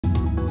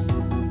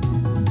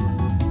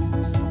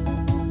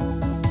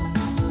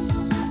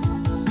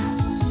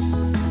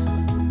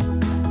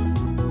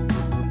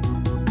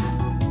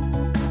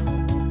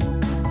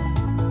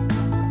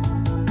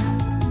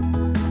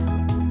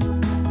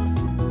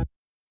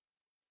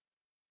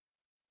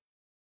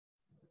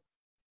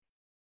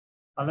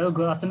Hello,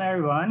 good afternoon,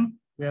 everyone.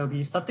 We'll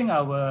be starting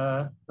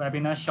our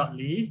webinar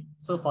shortly.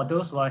 So for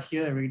those who are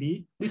here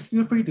already, please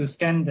feel free to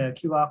scan the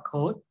QR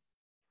code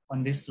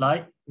on this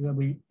slide. You'll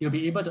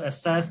be able to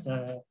access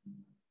the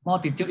more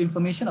detailed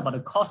information about the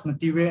course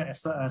material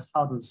as well as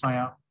how to sign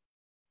up.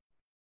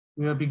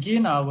 We will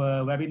begin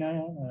our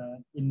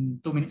webinar in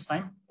 2 minutes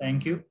time.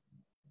 Thank you.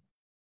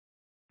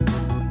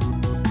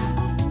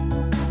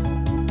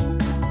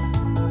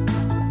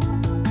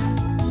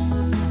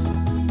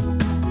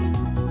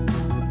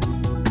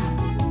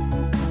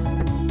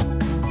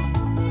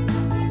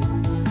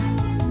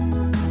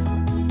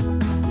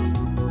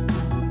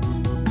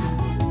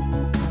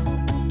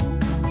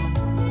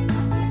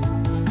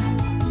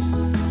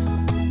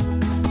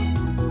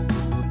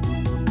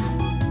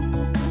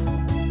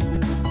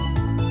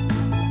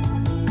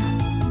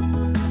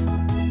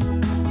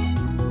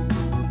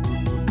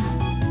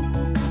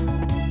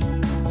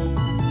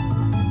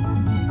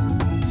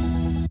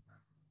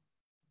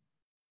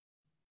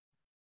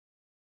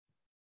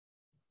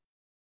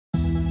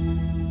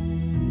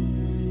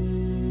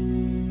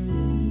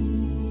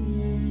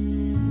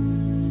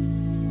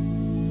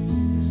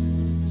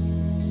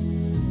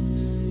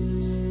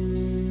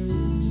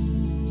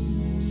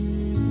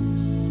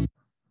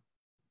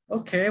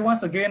 Okay,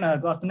 once again,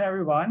 good afternoon,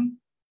 everyone.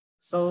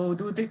 So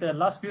do take the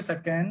last few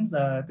seconds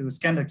to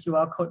scan the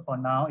QR code for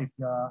now if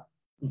you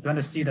want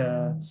to see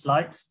the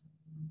slides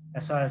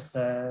as well as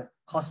the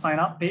course sign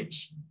up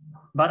page.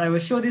 But I will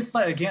show this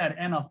slide again at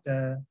the end of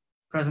the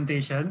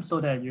presentation so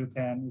that you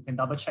can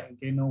double check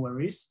again, no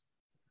worries.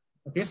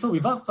 Okay, so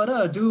without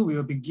further ado, we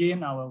will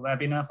begin our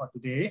webinar for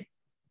today.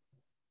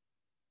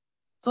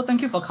 So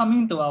thank you for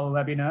coming to our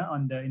webinar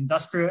on the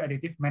Industrial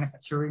Additive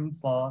Manufacturing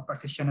for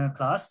Practitioner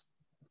class.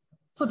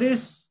 So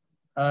this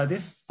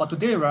for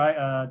today,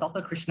 right?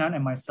 Dr. Krishnan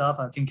and myself,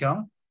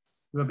 Keong,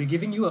 will be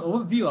giving you an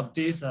overview of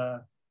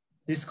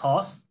this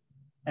course.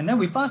 And then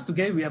with us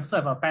today, we also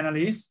have our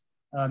panelists,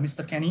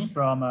 Mr. Kenny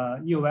from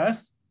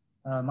EOS,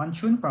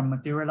 Manchun from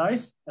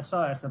Materialise, as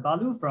well as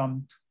Balu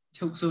from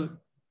TUV-SUD.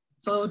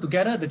 So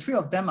together, the three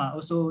of them are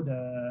also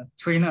the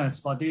trainers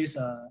for this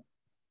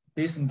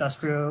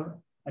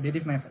industrial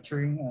additive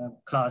manufacturing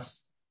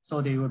class. So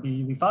they will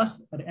be with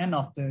us at the end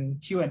of the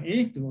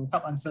Q&A to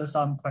help answer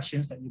some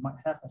questions that you might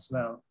have as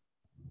well.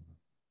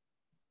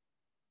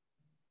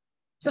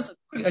 Just a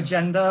quick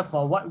agenda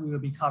for what we will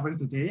be covering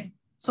today.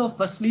 So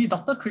firstly,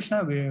 Dr.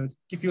 Krishna will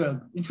give you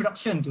an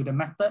introduction to the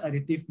method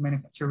additive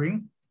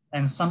manufacturing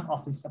and some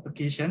of its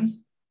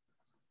applications.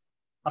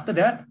 After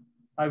that,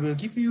 I will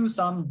give you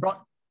some broad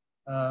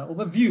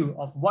overview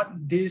of what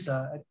this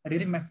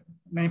additive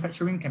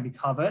manufacturing can be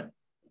covered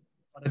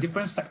for the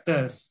different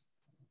sectors.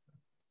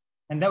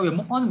 And then we'll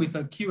move on with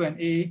a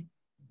Q&A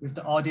with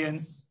the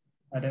audience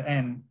at the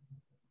end.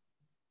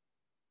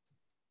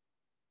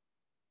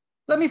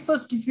 Let me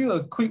first give you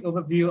a quick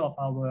overview of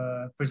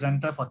our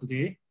presenter for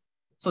today.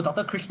 So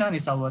Dr. Krishnan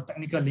is our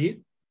technical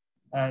lead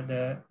at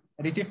the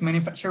Additive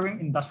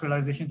Manufacturing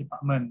Industrialization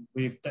Department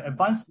with the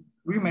Advanced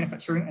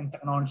Remanufacturing and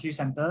Technology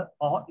Center,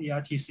 or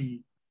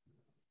ARTC.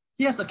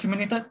 He has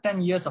accumulated 10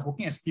 years of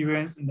working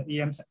experience in the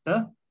AM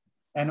sector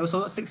and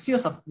also 6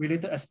 years of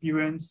related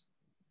experience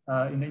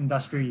in the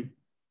industry.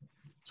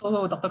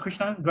 So Dr.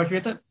 Krishnan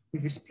graduated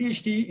with his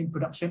PhD in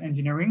production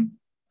engineering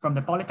from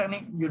the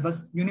Polytechnic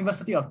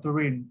University of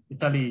Turin,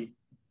 Italy.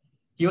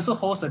 He also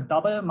holds a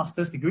double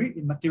master's degree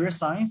in material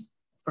science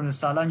from the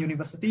Saarland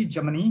University,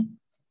 Germany,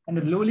 and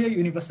the Luleå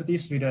University,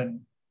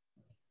 Sweden.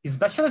 His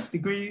bachelor's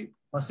degree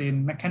was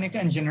in mechanical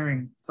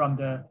engineering from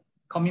the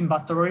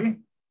Coimbatore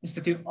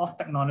Institute of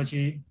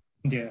Technology,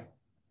 India.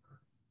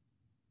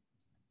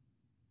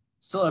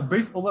 So a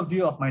brief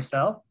overview of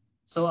myself.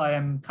 So I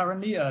am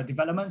currently a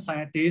development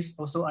scientist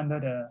also under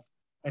the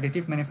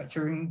Additive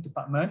Manufacturing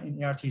Department in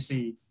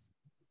ARTC.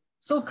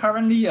 So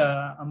currently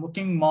I'm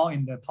working more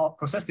in the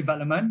process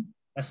development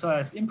as well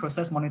as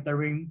in-process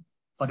monitoring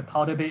for the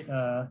powder bed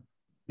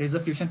laser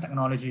fusion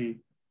technology.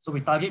 So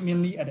we target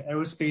mainly at the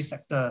aerospace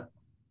sector.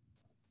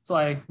 So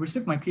I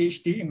received my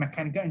PhD in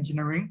mechanical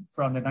engineering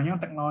from the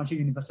Nanyang Technology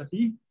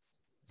University,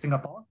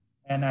 Singapore.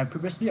 And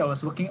previously I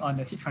was working on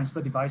the heat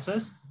transfer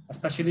devices,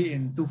 especially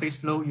in two-phase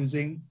flow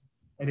using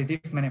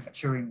additive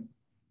manufacturing.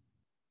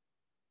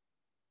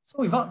 So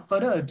without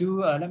further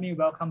ado, let me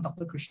welcome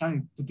Dr.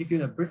 Krishnan to give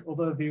you a brief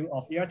overview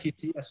of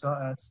ARTC as well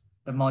as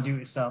the module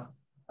itself.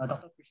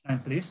 Dr.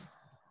 Krishnan, please.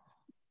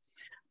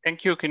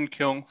 Thank you,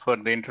 Keong, for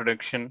the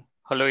introduction.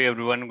 Hello,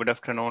 everyone. Good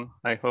afternoon.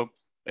 I hope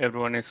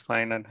everyone is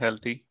fine and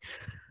healthy.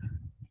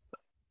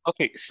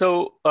 Okay,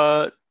 so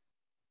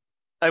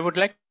I would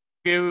like to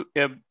give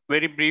a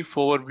very brief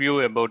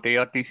overview about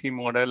ARTC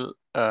model.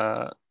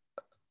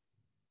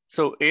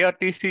 So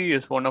ARTC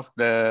is one of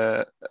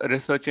the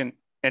research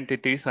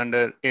entities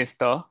under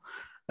A*STAR,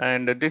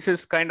 and this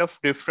is kind of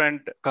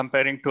different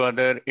comparing to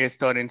other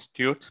A*STAR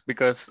institutes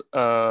because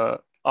our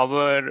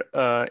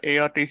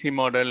ARTC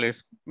model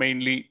is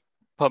mainly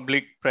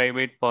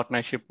public-private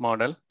partnership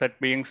model. That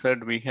being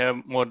said, we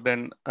have more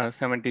than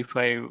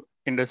 75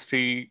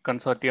 industry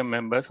consortium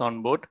members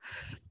on board.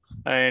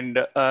 And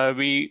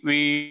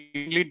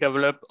we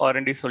develop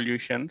R&D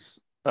solutions.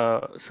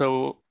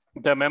 So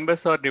the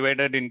members are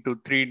divided into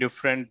three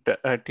different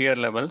tier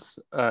levels,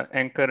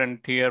 anchor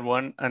and tier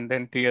 1, and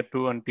then tier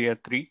 2 and tier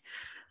 3.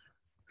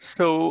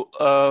 So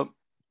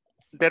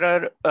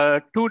there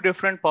are two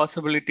different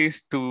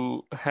possibilities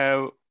to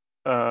have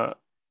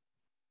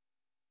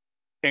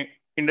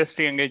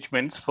industry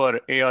engagements for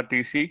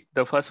ARTC.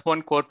 The first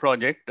one, core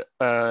project,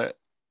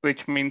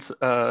 which means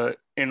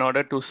in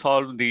order to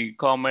solve the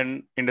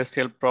common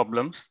industrial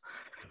problems.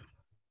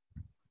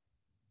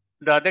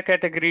 The other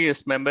category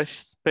is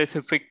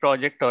member-specific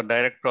project or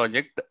direct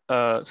project.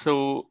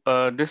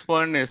 This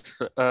one is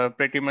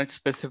pretty much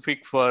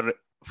specific for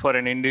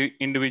an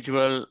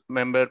individual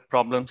member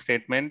problem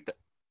statement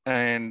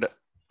and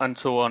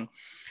so on.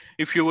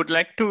 If you would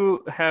like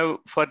to have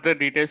further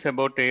details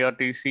about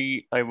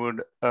ARTC, I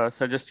would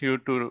suggest you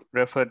to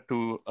refer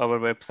to our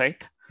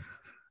website.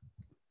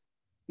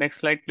 Next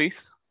slide,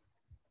 please.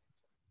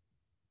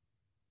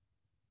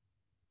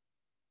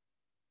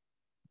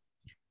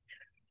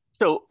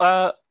 So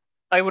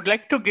I would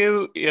like to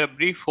give a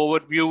brief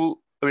overview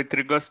with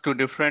regards to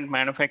different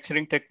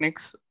manufacturing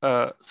techniques.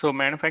 So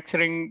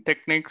manufacturing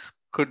techniques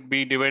could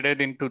be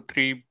divided into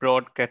three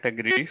broad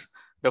categories.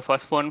 The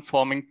first one,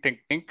 forming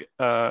technique.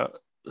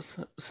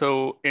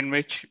 So in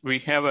which we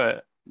have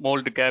a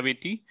mold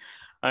cavity,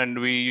 and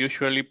we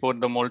usually pour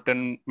the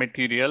molten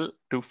material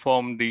to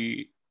form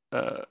the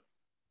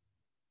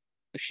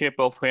shape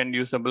of an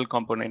usable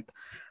component.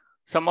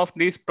 Some of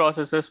these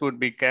processes would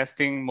be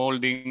casting,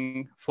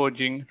 molding,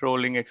 forging,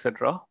 rolling,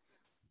 etc.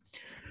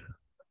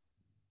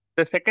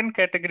 The second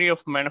category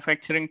of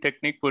manufacturing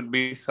technique would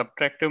be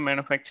subtractive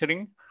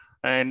manufacturing.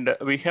 And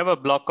we have a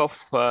block of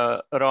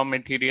raw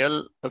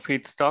material,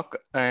 feedstock,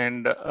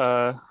 and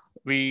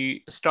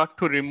we start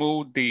to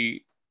remove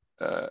the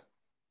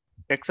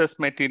excess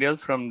material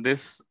from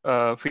this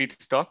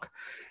feedstock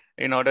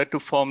in order to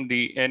form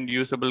the end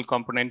usable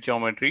component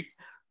geometry.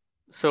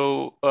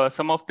 So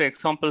some of the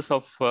examples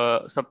of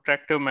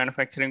subtractive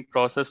manufacturing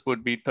process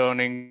would be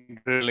turning,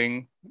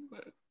 drilling,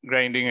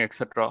 grinding,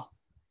 etc.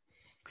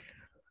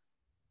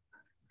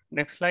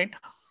 Next slide.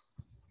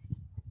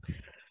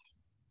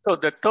 So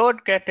the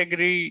third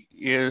category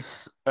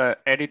is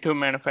additive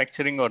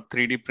manufacturing or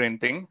 3D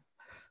printing.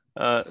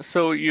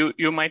 So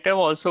you might have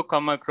also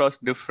come across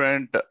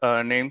different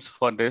names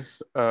for this: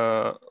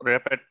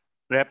 rapid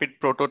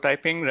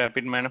prototyping,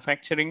 rapid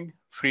manufacturing,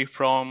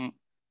 free-form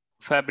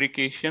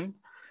fabrication,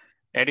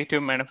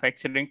 additive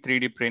manufacturing,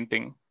 3D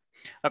printing.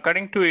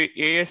 According to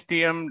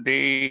ASTM,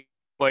 they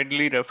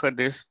widely refer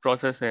this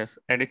process as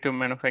additive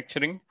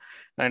manufacturing.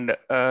 And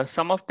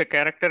some of the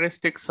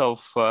characteristics of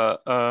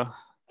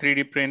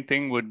 3D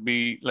printing would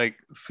be like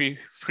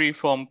free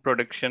form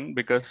production,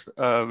 because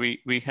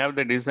we have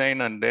the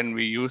design and then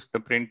we use the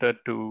printer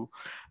to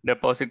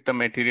deposit the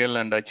material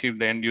and achieve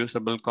the end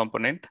usable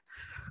component.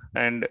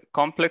 And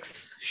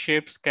complex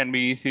shapes can be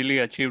easily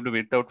achieved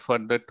without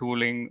further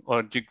tooling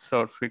or jigs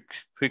or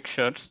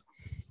fixtures.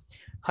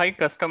 High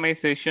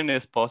customization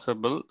is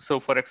possible. So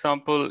for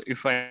example,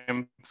 if I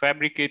am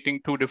fabricating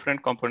two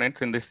different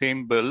components in the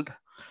same build,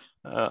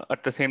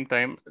 at the same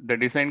time, the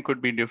design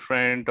could be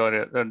different,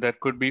 or there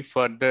could be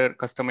further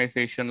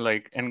customization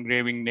like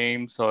engraving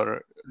names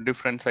or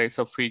different size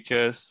of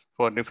features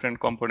for different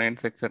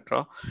components,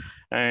 etc.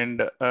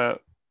 And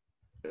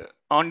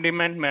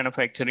on-demand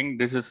manufacturing,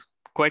 this is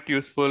quite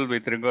useful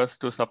with regards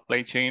to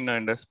supply chain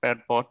and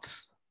spare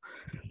parts.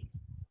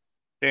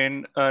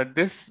 Then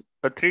this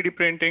 3D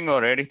printing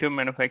or additive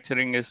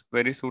manufacturing is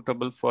very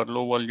suitable for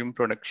low volume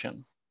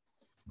production.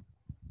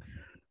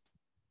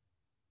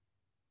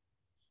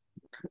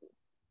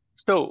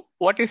 So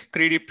what is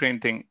 3D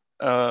printing?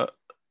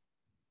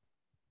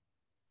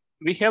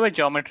 We have a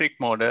geometric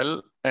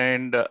model,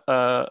 and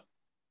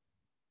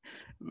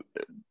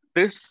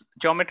this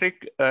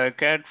geometric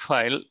CAD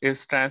file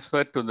is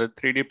transferred to the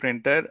 3D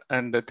printer,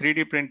 and the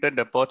 3D printer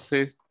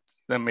deposits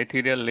the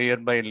material layer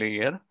by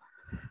layer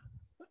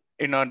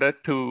in order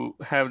to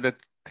have the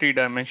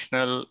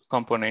three-dimensional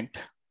component.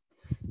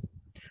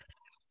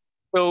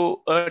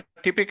 So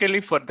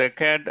typically for the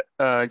CAD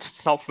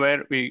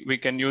software, we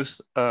can use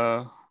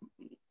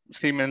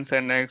Siemens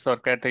NX or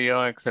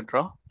CATIA,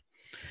 etc.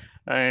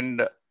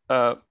 And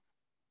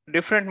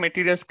different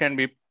materials can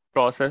be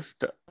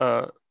processed: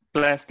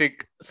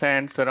 plastic,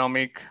 sand,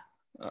 ceramic,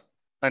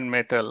 and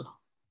metal.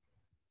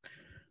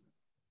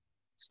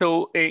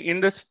 So in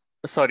this,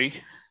 sorry,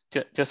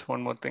 just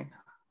one more thing.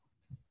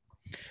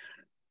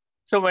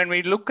 So when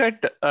we look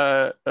at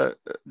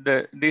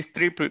these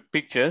three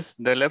pictures,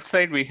 the left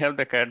side we have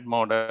the CAD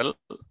model,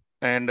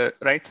 and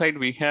right side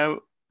we have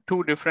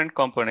two different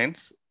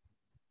components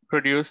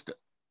produced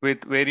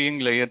with varying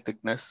layer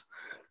thickness.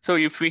 So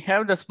if we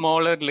have the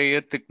smaller layer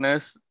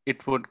thickness,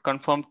 it would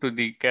conform to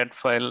the CAD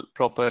file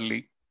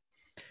properly.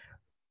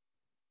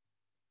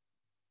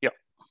 Yeah.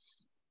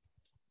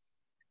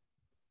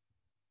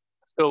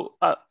 So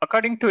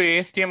according to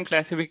ASTM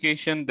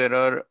classification, there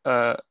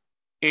are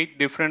 8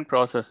 different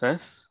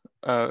processes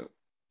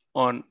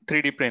on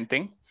 3D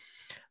printing.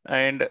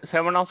 And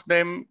 7 of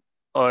them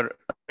are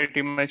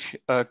pretty much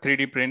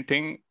 3D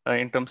printing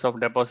in terms of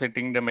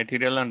depositing the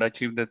material and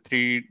achieve the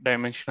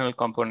 3-dimensional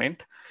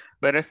component.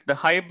 Whereas the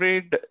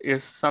hybrid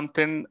is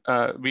something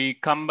we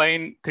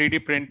combine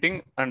 3D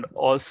printing and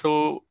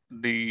also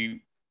the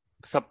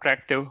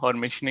subtractive or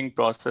machining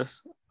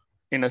process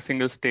in a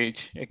single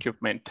stage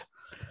equipment.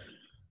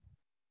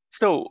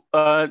 So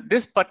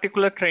this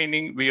particular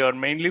training, we are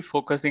mainly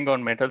focusing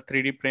on metal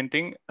 3D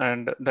printing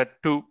and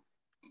that too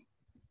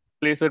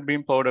laser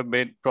beam powder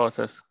bed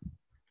process.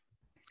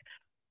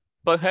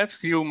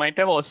 Perhaps you might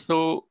have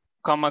also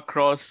come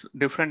across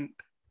different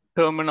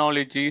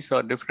terminologies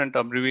or different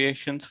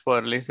abbreviations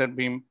for laser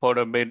beam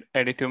powder bed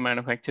additive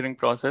manufacturing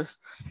process.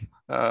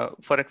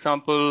 For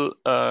example,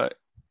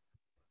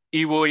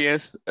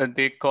 EOS,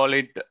 they call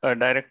it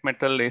direct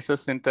metal laser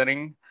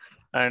sintering,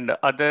 and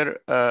other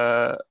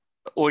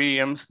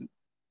OEMs,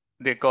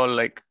 they call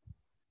like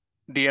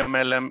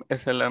DMLM,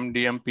 SLM,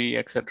 DMP,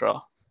 etc.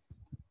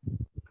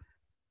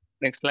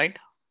 Next slide.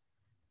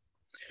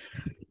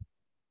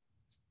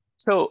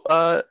 So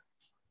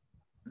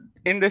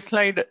in this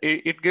slide,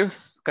 it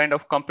gives kind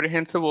of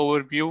comprehensive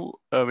overview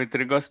with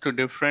regards to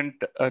different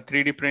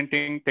 3D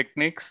printing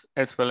techniques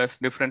as well as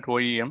different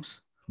OEMs.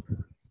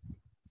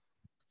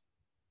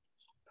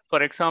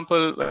 For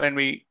example, when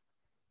we,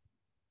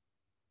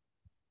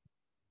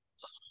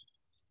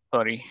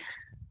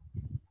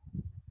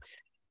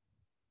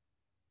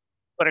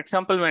 For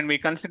example, when we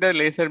consider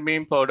laser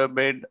beam powder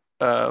bed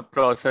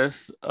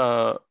process,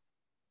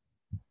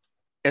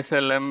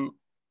 SLM,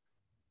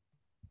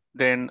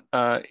 then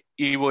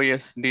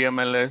EOS,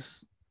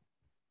 DMLS,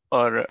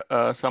 or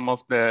some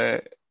of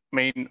the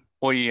main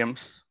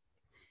OEMs.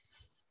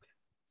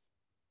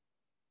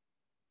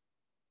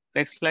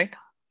 Next slide.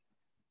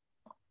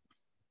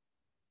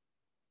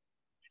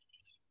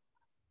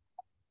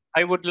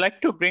 I would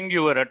like to bring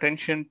your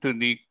attention to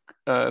the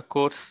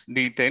course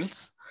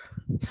details.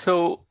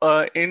 So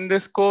in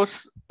this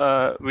course,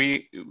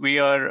 we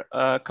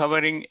are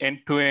covering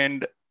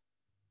end-to-end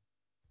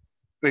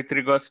with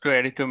regards to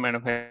additive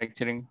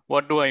manufacturing.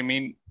 What do I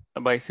mean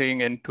by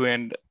saying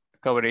end-to-end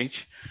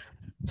coverage?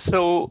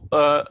 So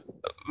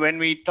when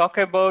we talk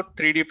about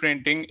 3D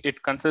printing,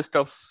 it consists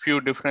of few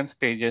different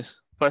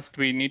stages. First,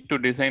 we need to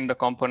design the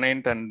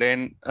component and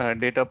then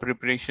data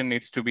preparation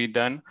needs to be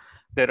done.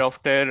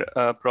 Thereafter,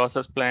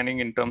 process planning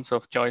in terms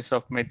of choice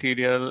of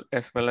material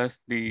as well as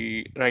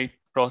the right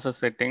process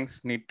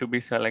settings need to be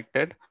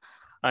selected.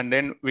 And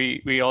then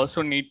we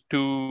also need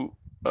to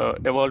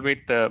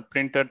evaluate the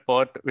printed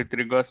part with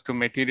regards to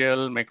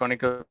material,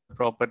 mechanical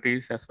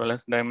properties, as well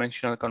as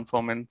dimensional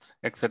conformance,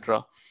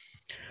 etc.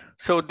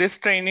 So this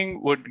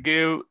training would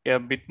give a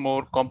bit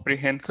more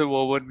comprehensive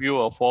overview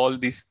of all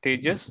these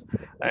stages.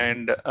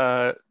 And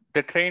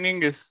the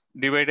training is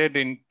divided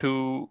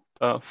into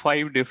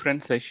 5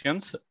 different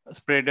sessions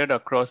spread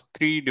across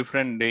 3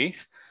 different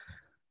days.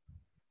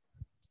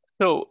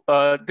 So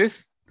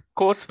this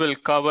course will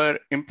cover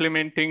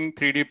implementing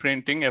 3D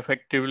printing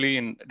effectively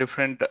in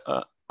different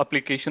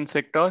application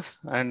sectors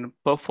and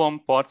perform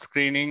part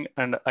screening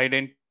and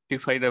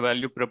identify the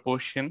value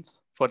proportions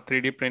for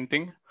 3D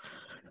printing.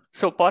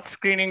 So part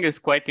screening is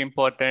quite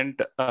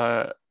important.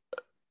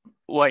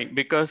 Why?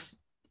 Because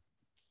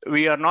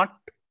we are not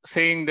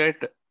saying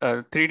that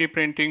 3D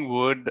printing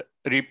would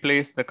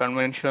replace the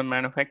conventional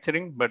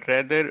manufacturing, but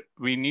rather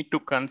we need to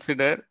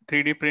consider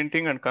 3D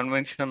printing and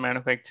conventional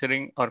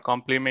manufacturing are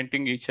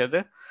complementing each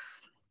other.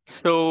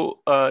 So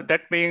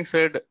that being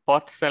said,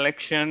 part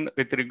selection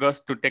with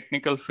regards to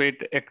technical fit,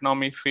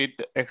 economy fit,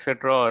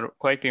 etc., are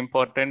quite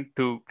important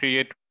to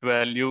create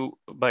value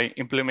by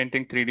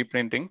implementing 3D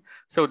printing.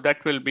 So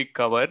that will be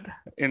covered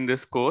in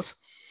this course.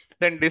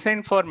 Then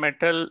design for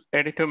metal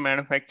additive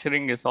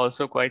manufacturing is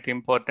also quite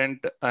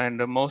important, and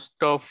most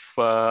of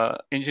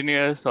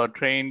engineers are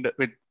trained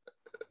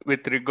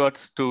with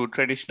regards to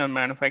traditional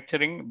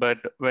manufacturing. But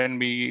when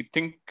we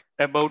think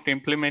about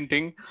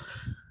implementing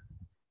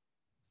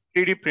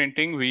 3D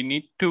printing, we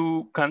need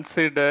to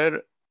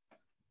consider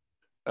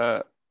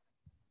the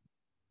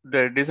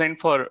design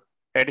for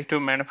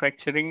additive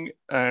manufacturing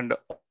and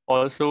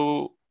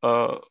also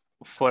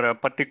for a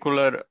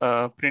particular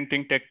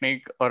printing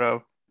technique or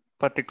a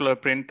particular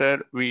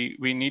printer, we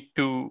need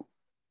to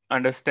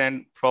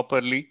understand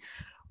properly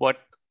what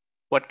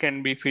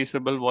can be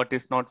feasible, what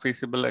is not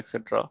feasible,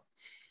 etc.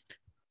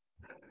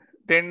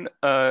 Then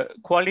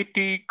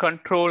quality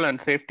control and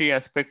safety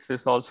aspects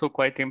is also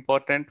quite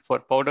important. For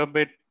powder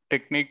bed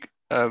technique,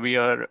 we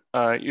are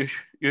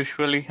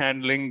usually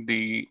handling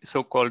the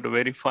so-called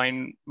very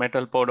fine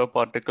metal powder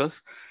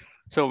particles.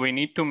 So we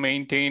need to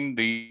maintain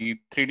the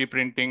 3D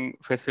printing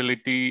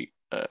facility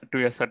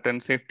to a certain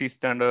safety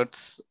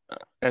standards,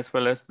 as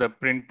well as the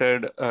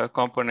printed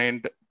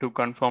component to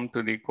conform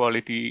to the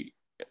quality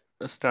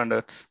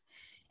standards.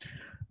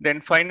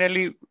 Then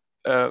finally,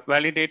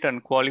 validate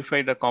and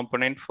qualify the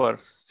component for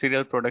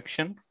serial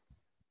production.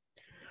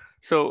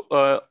 So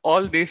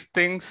all these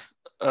things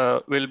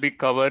will be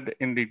covered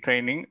in the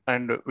training,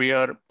 and we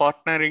are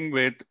partnering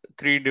with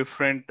 3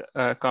 different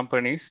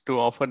companies to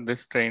offer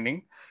this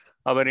training.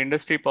 Our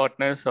industry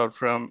partners are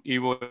from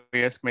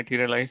EOS,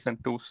 Materialise and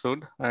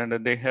TUV-SUD,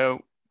 and they have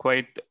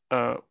quite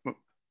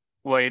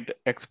wide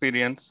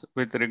experience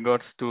with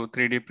regards to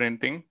 3D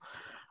printing,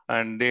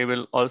 and they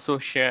will also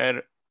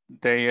share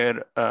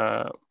their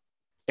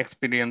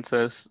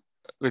experiences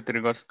with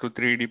regards to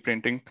 3D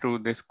printing through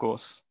this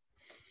course.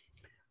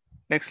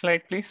 Next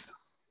slide, please.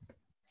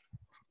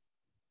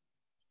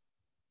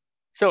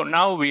 So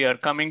now we are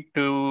coming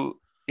to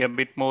a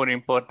bit more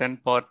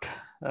important part,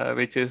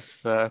 which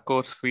is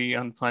course fee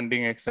and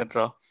funding,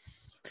 etc.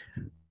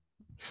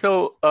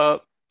 So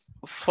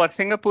for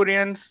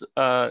Singaporeans,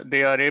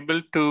 they are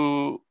able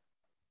to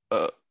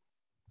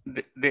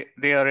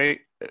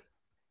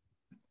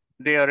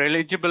they are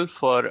eligible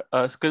for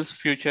Skills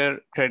Future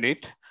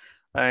credit,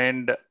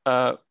 and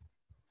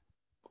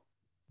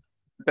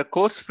the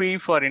course fee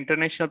for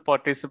international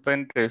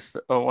participant is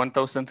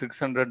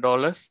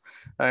 $1,600,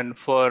 and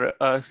for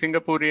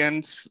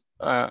Singaporeans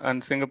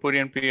and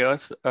Singaporean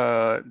peers,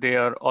 they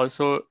are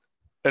also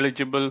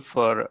eligible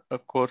for a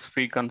course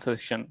fee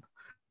concession.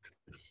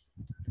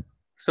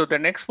 So the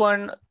next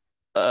one,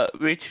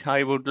 which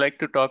I would like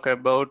to talk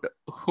about,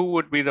 who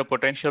would be the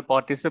potential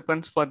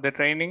participants for the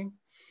training.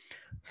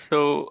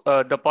 So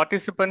the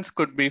participants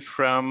could be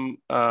from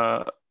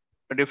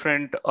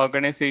different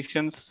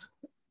organizations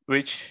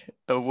which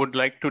would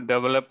like to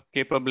develop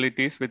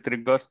capabilities with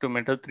regards to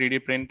metal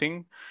 3D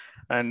printing,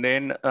 and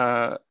then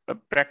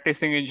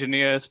practicing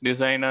engineers,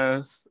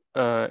 designers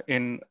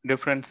in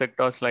different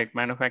sectors like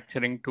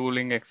manufacturing,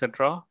 tooling,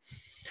 etc.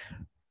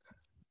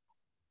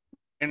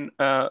 And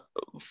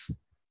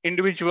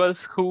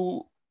individuals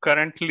who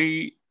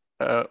currently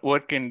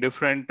work in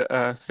different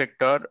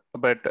sector,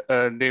 but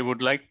they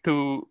would like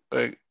to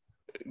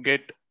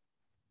get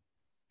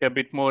a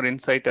bit more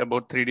insight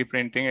about 3D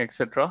printing,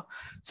 etc.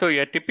 So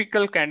a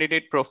typical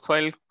candidate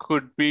profile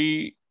could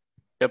be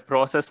a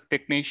process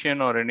technician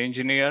or an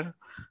engineer,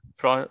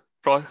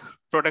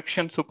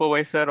 production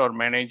supervisor or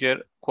manager,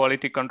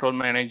 quality control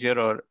manager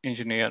or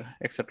engineer,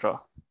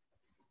 etc.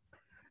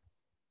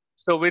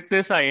 So with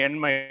this, I end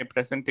my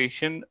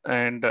presentation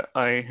and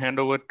I hand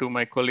over to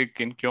my colleague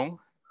Keong,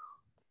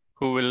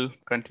 who will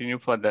continue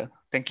further.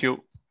 Thank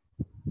you.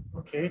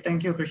 Okay,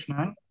 thank you,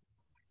 Krishnan.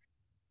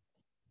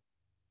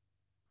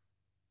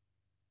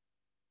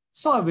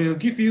 So I will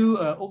give you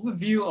an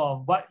overview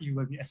of what you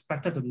will be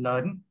expected to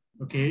learn,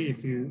 okay,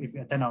 if you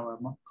attend our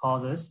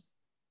courses.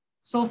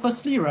 So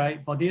firstly,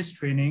 right, for this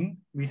training,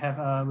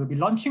 we'll be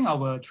launching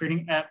our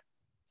training app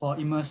for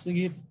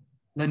immersive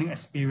learning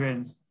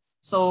experience.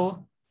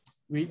 So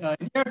in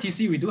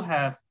ARTC, we do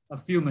have a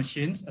few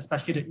machines,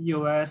 especially the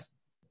EOS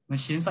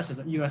machines, such as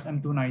the EOS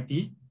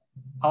M290.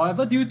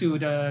 However, due to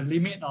the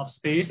limit of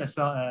space as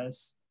well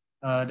as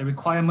the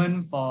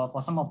requirement for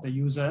some of the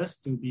users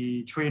to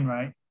be trained,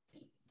 right,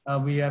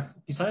 we have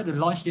decided to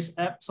launch this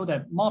app so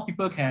that more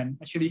people can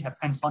actually have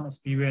hands-on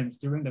experience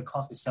during the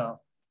course itself.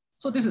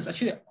 So this is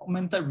actually an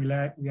augmented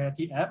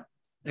reality app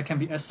that can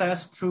be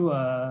accessed through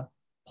a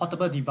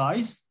portable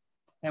device.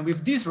 And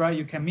with this, right,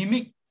 you can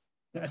mimic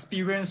the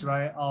experience,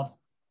 right, of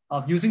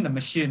using the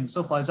machine.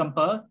 So for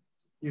example,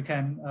 with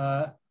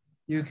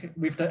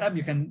the app,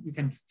 you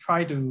can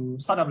try to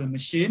start up the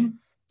machine,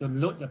 to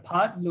load the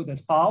part, load the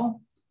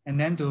file, and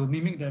then to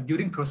mimic the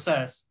building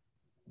process.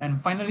 And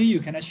finally, you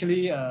can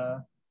actually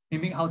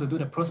mimic how to do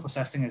the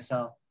post-processing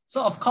itself.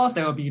 So of course,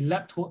 there will be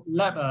lab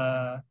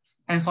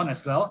hands-on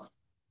as well.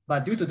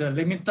 But due to the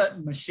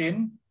limited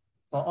machine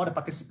for all the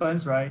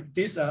participants, right,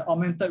 this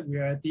augmented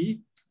reality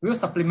will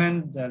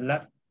supplement the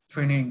lab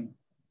training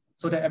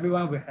so that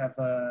everyone will have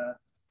a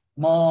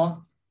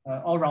more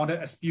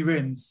all-rounded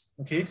experience.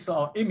 Okay, so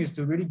our aim is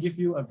to really give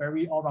you a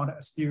very all-rounded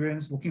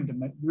experience working with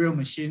the real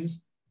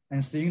machines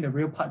and seeing the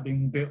real part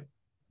being built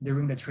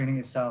during the training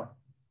itself.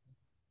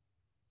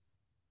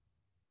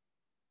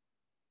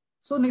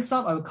 So next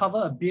up, I will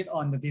cover a bit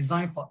on the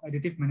design for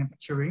additive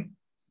manufacturing.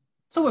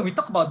 So when we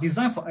talk about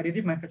design for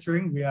additive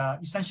manufacturing, we are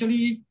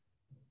essentially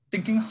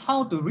thinking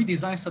how to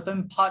redesign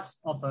certain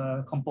parts of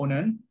a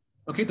component,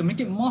 okay, to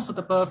make it more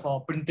suitable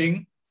for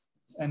printing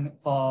and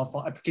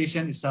for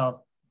application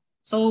itself.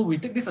 So we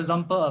take this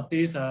example of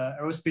this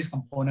aerospace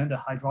component,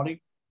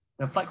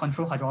 the flight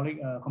control hydraulic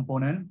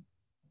component.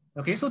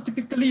 Okay, so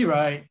typically,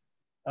 right,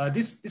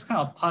 this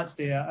kind of parts,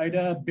 they are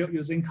either built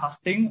using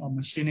casting or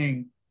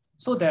machining.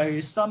 So there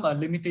is some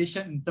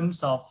limitation in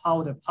terms of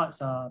how the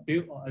parts are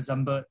built or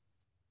assembled.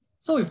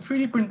 So with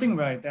 3D printing,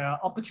 right, there are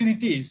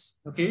opportunities,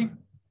 okay,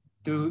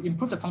 to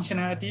improve the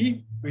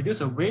functionality, reduce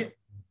the weight,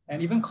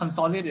 and even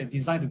consolidate the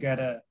design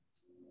together.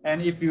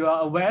 And if you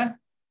are aware,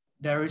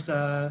 there is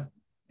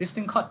this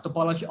thing called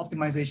topology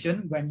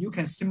optimization, when you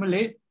can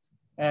simulate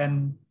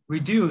and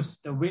reduce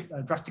the weight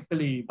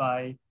drastically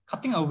by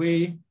cutting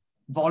away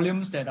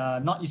volumes that are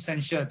not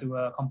essential to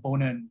a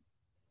component.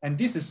 And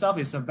this itself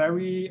is a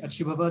very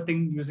achievable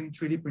thing using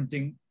 3D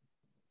printing,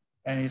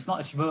 and it's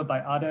not achievable by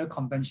other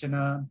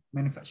conventional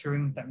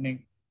manufacturing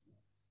technique.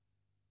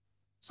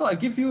 So I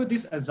give you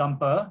this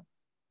example,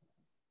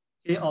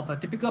 okay, of a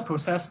typical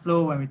process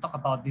flow when we talk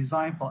about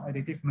design for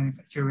additive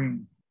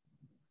manufacturing.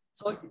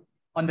 So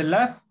on the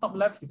left, top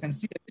left, you can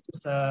see that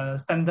this is a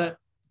standard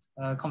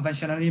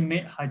conventionally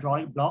made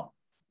hydraulic block.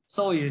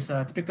 So it's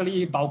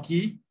typically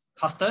bulky,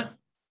 casted,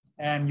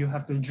 and you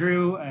have to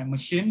drill and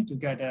machine to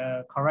get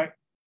the correct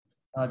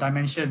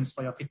dimensions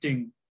for your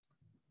fitting.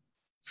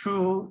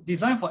 Through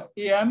design for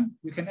AM,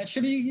 you can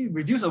actually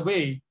reduce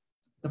away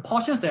the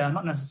portions that are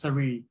not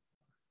necessary,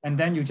 and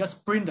then you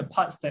just print the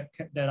parts that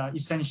are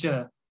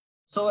essential.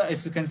 So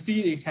as you can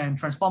see, it can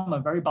transform a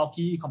very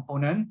bulky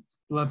component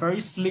to a very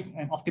sleek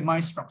and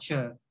optimized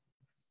structure.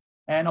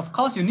 And of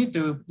course, you need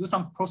to do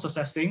some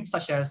processing,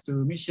 such as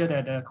to make sure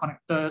that the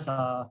connectors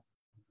are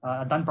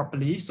done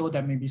properly. So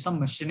there may be some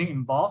machining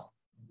involved,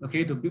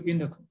 okay, to build in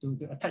to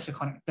attach the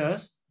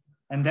connectors.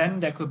 And then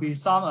there could be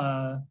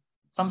some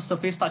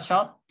surface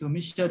touch-up to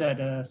make sure that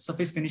the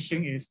surface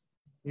finishing is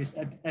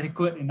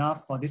adequate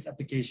enough for this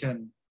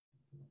application.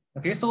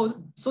 Okay, so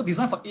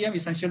design for AM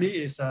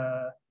essentially is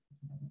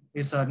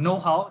a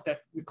know-how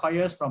that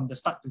requires from the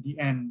start to the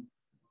end.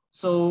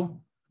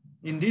 So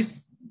in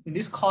this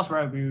course,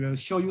 right, we will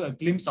show you a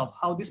glimpse of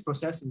how this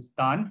process is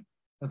done,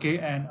 okay,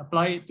 and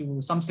apply it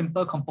to some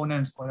simple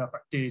components for your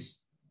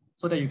practice,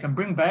 so that you can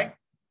bring back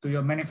to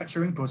your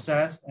manufacturing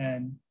process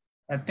and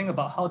think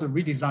about how to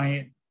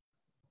redesign it.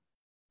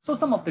 So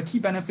some of the key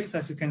benefits,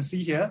 as you can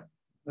see here,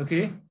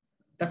 okay,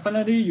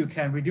 definitely you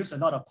can reduce a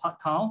lot of part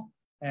count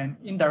and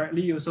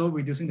indirectly also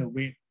reducing the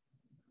weight.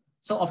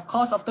 So of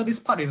course, after this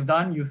part is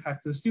done, you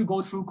have to still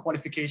go through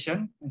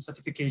qualification and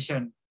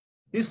certification.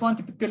 This one,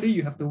 typically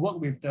you have to work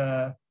with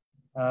the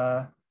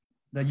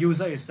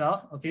user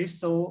itself, okay,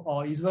 so,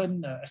 or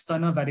even the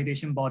external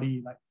validation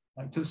body like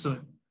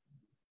TUV-SUD.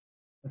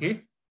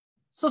 Okay,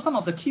 so some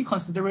of the key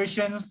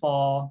considerations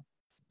for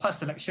part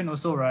selection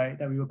also, right,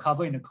 that we will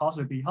cover in the course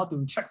will be how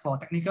to check for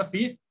technical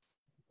fit,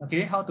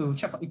 okay, how to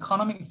check for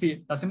economic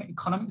fit. Does it make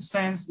economic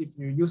sense if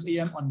you use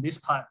AM on this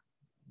part?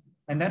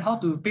 And then how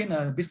to paint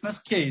a business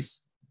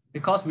case,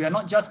 because we are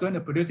not just going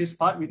to produce this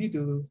part, we need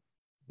to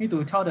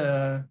tell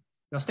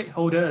your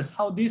stakeholders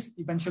how this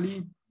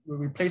eventually will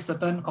replace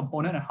certain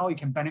component and how it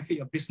can benefit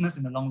your business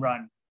in the long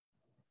run.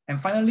 And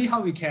finally,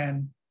 how we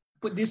can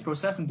put this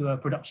process into a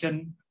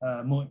production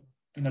mode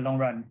in the long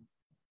run.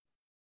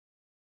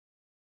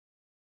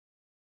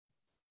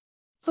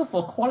 So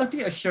for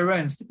quality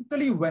assurance,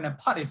 typically when a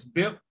part is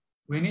built,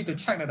 we need to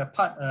check that the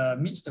part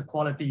meets the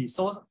quality.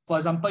 So for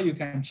example, you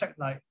can check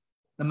like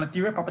the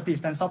material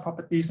properties, tensile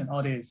properties, and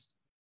all this.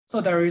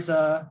 So there is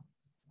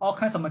all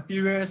kinds of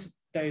materials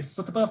that is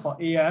suitable for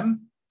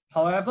AM.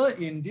 However,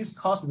 in this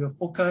course, we will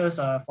focus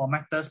for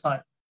metals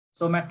part.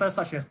 So metals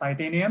such as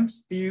titanium,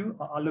 steel,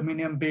 or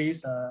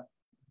aluminum-based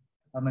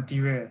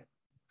material.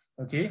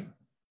 Okay.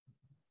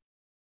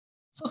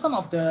 So some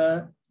of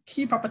the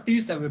key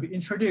properties that will be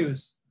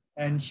introduced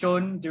and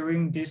shown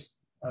during this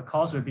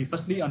course will be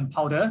firstly on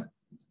powder.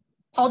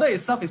 Powder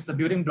itself is the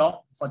building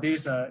block for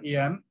this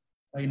AM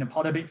in the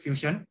powder bed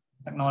fusion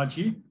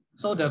technology.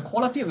 So the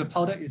quality of the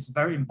powder is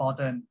very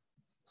important.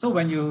 So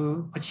when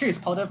you purchase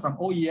powder from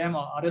OEM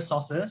or other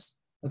sources,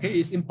 okay,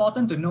 it's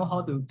important to know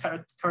how to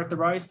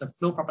characterize the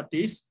flow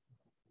properties,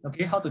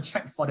 okay, how to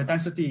check for the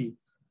density.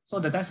 So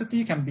the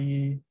density can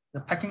be the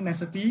packing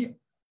density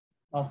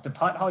of the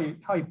part, how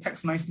it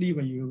packs nicely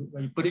when you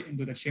put it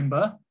into the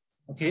chamber,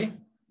 okay,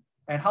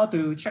 and how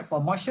to check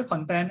for moisture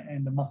content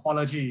and the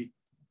morphology.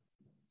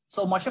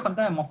 So moisture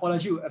content and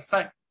morphology will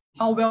affect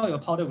how well your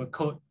powder will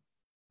coat.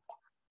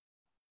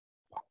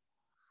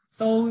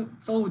 So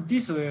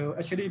this will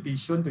actually be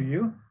shown to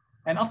you.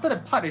 And after the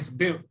part is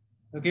built,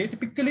 okay,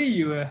 typically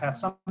you will have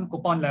some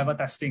coupon level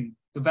testing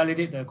to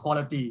validate the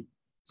quality.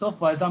 So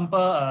for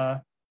example,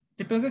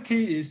 typical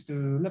case is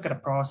to look at the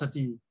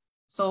porosity.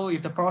 So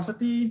if the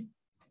porosity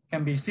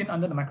can be seen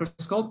under the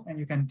microscope, and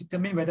you can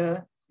determine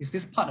whether is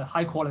this part a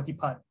high quality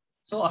part.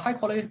 So a high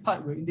quality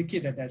part will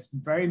indicate that there's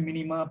very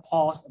minimal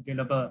pores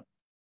available,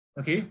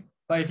 okay?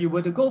 But if you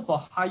were to go for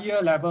higher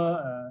level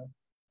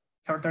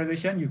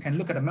characterization, you can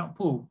look at the melt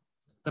pool.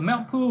 The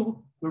melt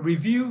pool will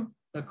review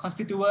the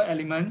constituent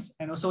elements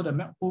and also the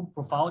melt pool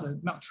profile, the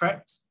melt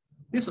tracks.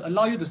 This will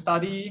allow you to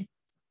study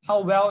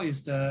how well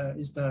is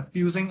the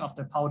fusing of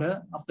the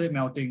powder after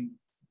melting.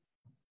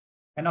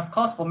 And of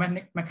course, for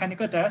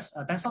mechanical tests,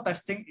 tensile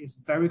testing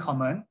is very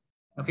common.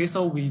 Okay,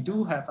 so we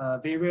do have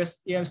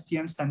various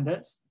ASTM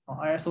standards or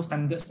ISO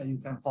standards that you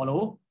can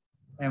follow.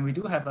 And we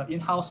do have an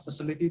in-house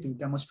facility to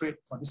demonstrate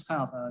for this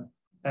kind of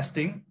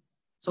testing.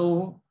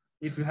 So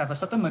if you have a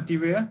certain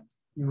material,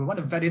 you will want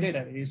to validate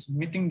that it is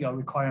meeting your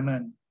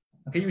requirement.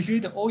 Okay, usually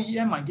the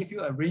OEM might give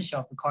you a range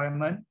of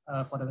requirement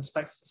for the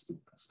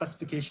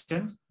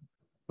specifications.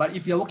 But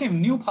if you're working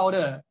with new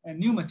powder and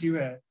new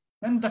material,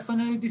 then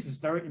definitely this is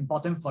very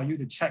important for you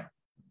to check,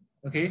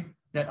 okay,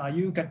 that are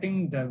you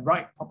getting the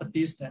right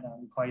properties that are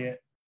required.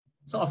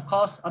 So of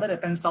course, other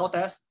than tensile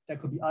tests, there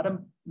could be other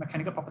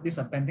mechanical properties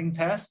of bending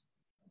tests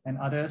and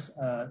others,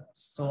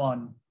 so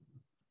on.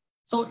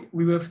 So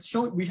we will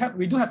show,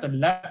 we do have the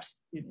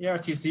labs in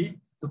ARTC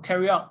to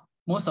carry out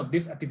most of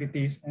these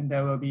activities, and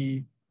there will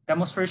be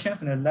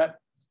demonstrations in the lab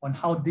on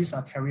how these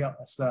are carried out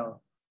as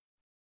well.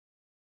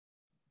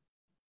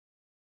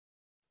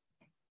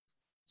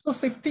 So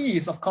safety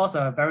is, of course,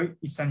 very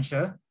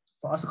essential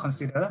for us to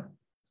consider.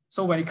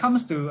 So when it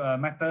comes to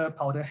metal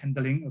powder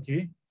handling,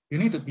 okay, you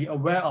need to be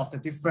aware of the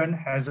different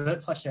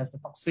hazards such as the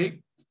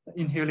toxic, the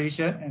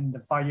inhalation, and the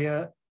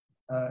fire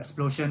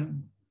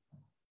explosion.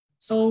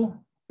 So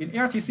in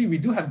ARTC, we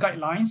do have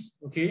guidelines,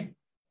 okay,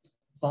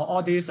 for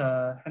all this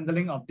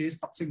handling of this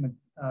toxic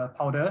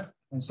powder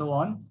and so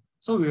on.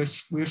 So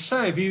we'll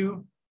share with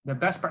you the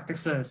best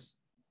practices,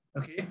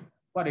 okay,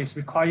 what is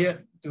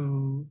required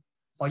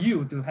for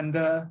you to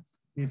handle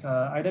with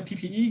either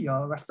PPE,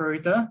 your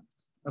respirator,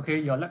 okay,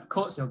 your lab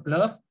coats, your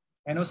glove,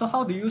 and also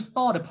how do you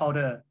store the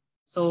powder.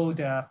 So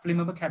there are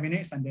flammable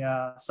cabinets and there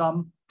are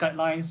some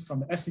guidelines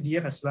from the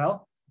SCDF as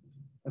well,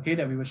 okay,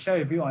 that we will share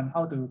with you on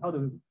how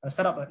to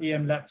set up an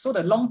AM lab. So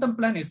the long-term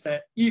plan is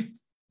that if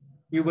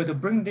you were to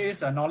bring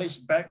this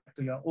knowledge back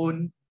to your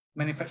own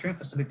manufacturing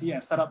facility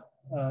and set up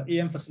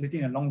AM facility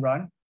in the long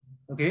run,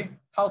 okay,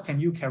 how can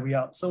you carry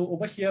out? So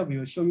over here, we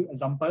will show you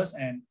examples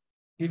and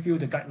give you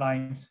the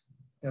guidelines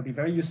that will be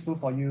very useful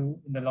for you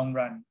in the long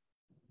run.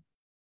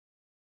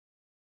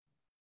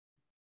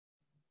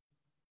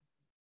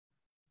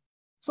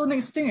 So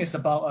next thing is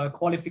about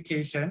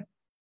qualification.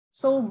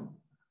 So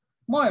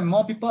more and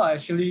more people are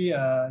actually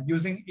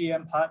using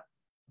AM part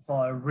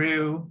for a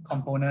real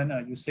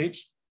component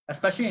usage,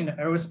 especially in the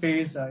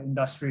aerospace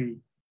industry.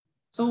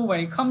 So when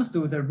it comes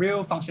to the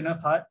real functional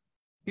part,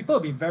 people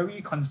will be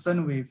very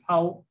concerned with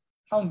how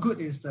good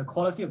is the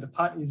quality of the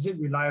part? Is it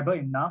reliable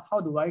enough?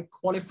 How do I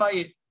qualify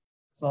it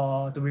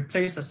to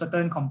replace a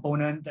certain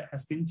component that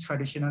has been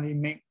traditionally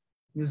made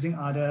using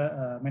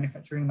other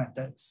manufacturing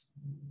methods?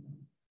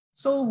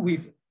 So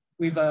with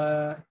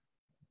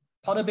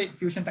powder bed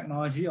fusion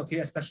technology, okay,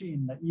 especially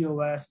in the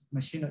EOS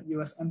machine, the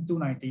EOS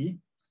M290,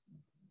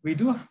 we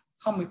do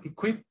come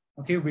equipped,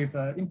 okay, with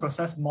an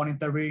in-process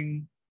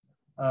monitoring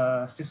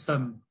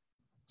system.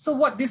 So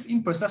what this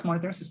in-process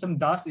monitoring system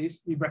does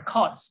is it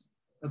records,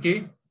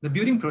 okay, the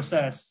building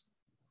process.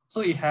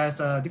 So it has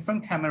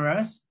different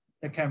cameras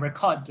that can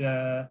record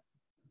the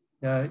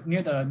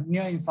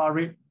near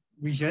infrared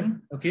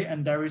region, okay,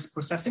 and there is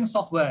processing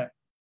software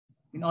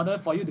in order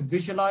for you to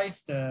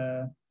visualize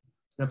the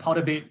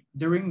powder bed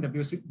during the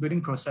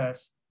building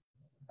process.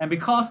 And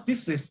because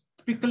this is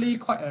typically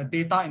quite a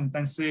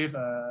data-intensive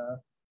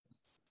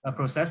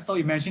process, so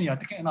imagine you're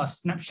taking a lot of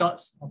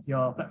snapshots of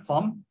your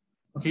platform,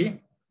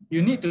 okay,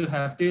 you need to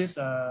have this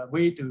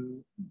way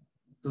to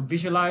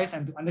visualize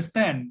and to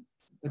understand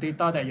the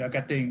data that you're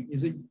getting.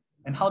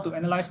 And how to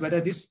analyze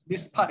whether this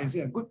part, is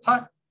it a good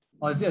part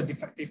or is it a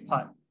defective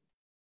part?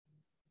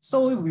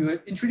 So we will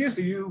introduce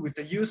to you with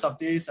the use of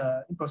this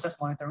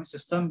in-process monitoring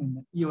system in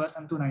the EOS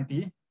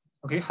M290,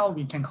 okay, how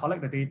we can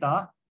collect the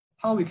data,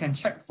 how we can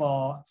check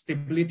for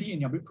stability in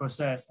your build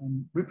process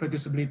and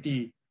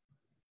reproducibility,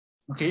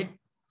 okay?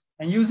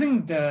 And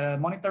using the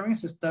monitoring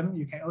system,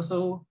 you can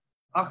also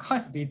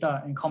archive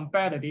data and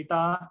compare the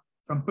data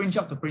from print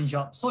job to print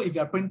job. So if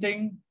you're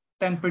printing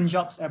 10 print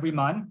jobs every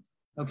month,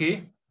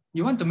 okay,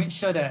 you want to make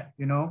sure that,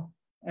 you know,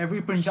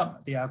 every print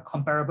job, they are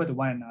comparable to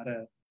one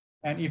another.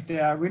 And if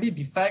there are really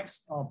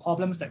defects or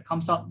problems that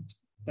comes up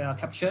that are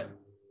captured,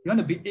 you want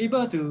to be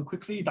able to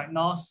quickly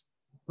diagnose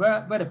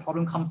where the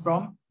problem comes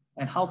from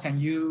and how can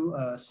you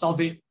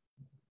solve it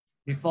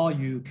before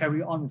you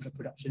carry on with the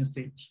production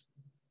stage.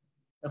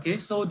 Okay,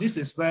 so this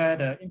is where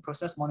the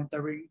in-process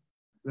monitoring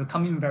will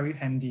come in very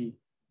handy.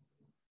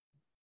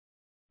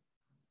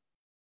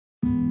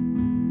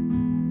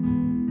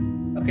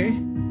 Okay,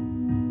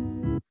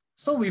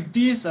 so with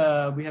this,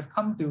 we have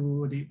come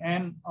to the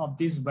end of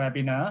this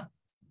webinar.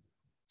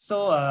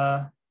 So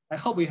I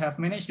hope we have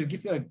managed to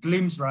give you a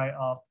glimpse, right,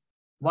 of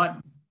what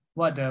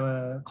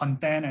the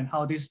content and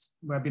how this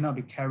webinar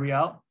will be carried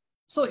out.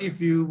 So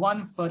if you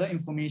want further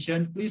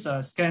information, please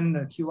scan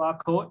the QR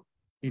code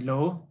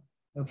below,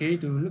 okay,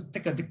 to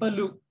take a deeper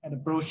look at the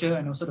brochure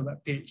and also the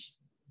webpage.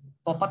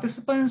 For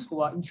participants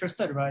who are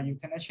interested, right, you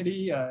can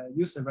actually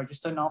use the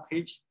register now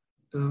page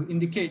to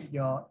indicate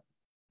your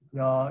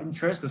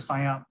interest to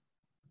sign up.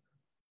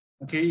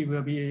 Okay, it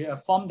will be a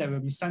form that will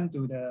be sent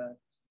to the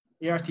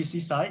ARTC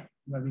site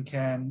where we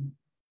can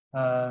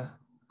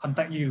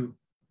contact you.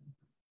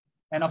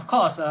 And of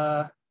course,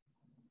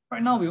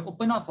 right now we'll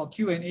open up for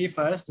Q&A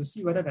first to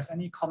see whether there's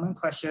any common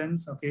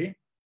questions, okay,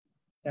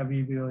 that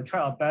we will try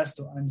our best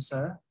to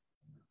answer.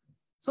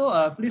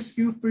 So please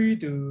feel free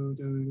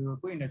to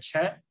put in the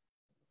chat.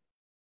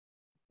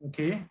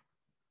 Okay,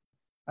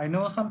 I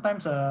know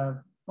sometimes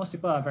most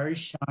people are very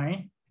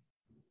shy.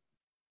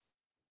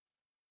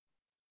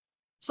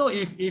 So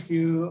if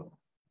you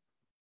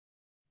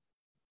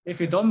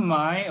don't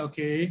mind,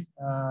 okay,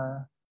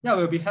 yeah,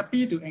 we'll be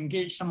happy to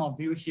engage some of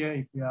you here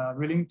if you are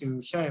willing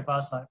to share with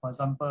us, like for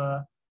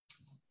example,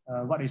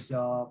 what is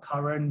your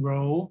current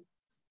role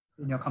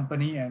in your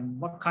company and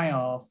what kind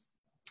of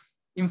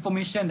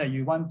information that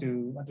you want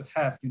to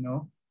have, you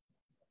know,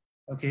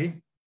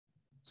 okay.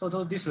 So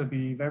this will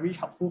be very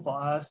helpful for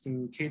us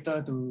to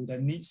cater to the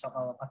needs of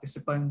our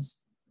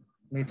participants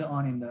later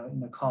on in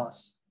the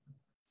course.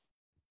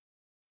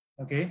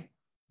 Okay.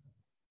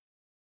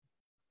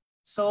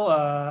 So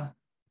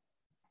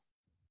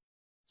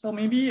so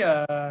maybe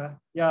yeah,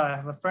 I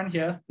have a friend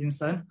here,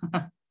 Vincent.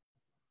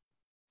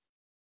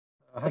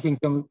 Hi,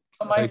 Keong.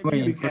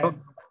 Maybe we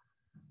can.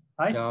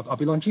 Hi. Yeah, I'll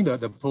be launching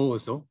the poll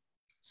also.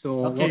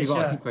 So okay, while people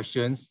sure. asking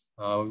questions,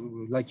 we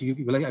would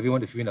like everyone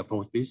to fill in the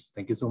poll, please.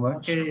 Thank you so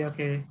much. Okay,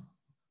 okay.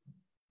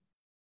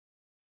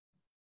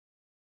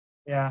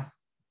 Yeah.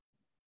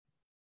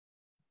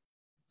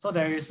 So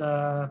there is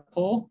a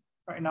poll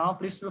right now.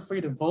 Please feel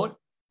free to vote.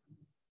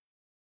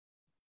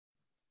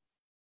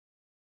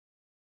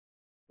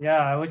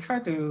 Yeah, I will try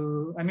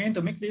to,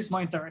 to make this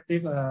more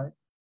interactive,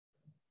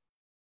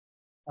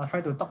 I'll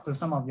try to talk to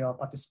some of your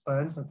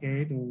participants,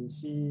 okay, to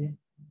see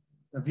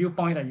the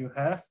viewpoint that you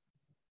have.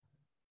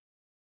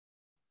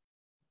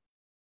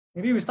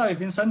 Maybe we start with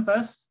Vincent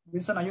first.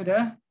 Vincent, are you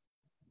there?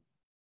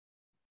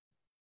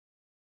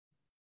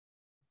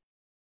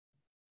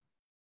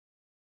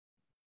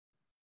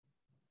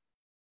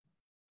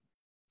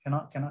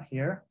 Cannot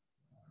hear.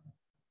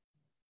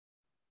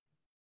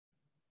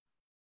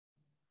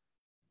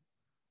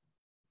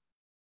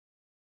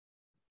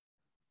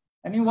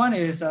 Anyone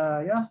is,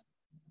 yeah,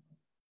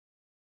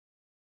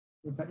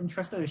 if you're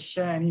interested to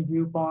share any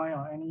viewpoint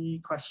or any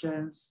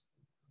questions.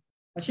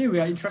 Actually, we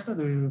are interested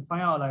to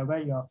find out like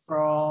where you're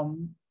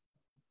from,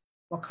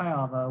 what kind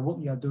of work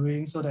you're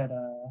doing, so that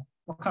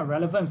what kind of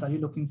relevance are you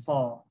looking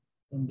for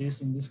in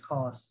this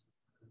course.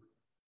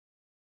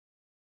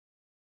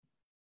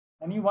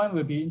 Anyone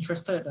will be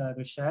interested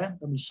to share,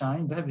 don't be shy.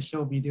 You don't have to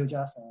show video,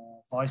 just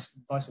voice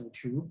will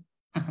do.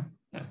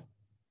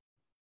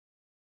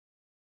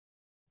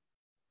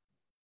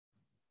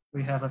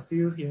 We have a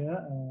few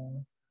here.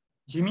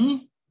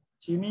 Jimmy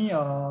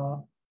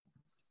or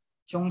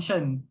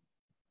Zhongshen.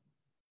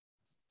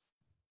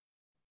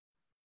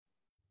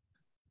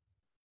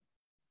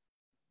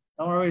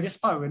 Don't worry, this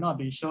part will not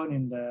be shown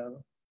in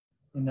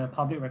the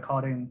public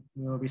recording.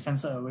 It will be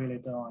censored away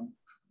later on.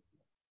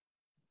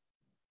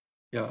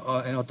 Yeah,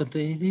 and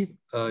alternatively,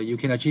 you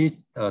can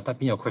actually type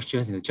in your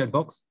questions in the chat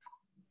box.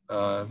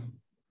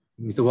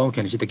 Mr. Wong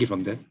can actually take it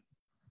from there.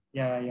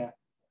 Yeah.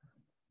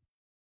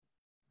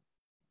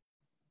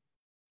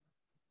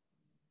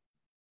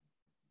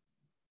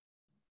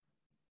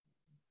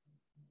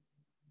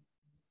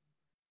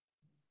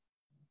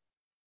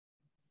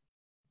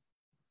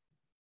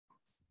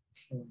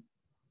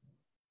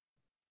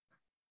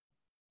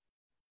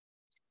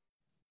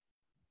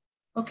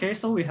 Okay,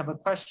 so we have a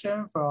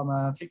question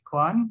from Kit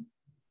Kwan.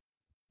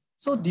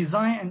 So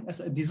as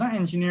a design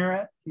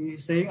engineer,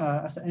 he's saying,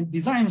 as a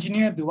design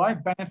engineer, do I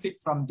benefit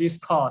from this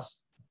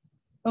course?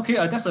 Okay,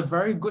 that's a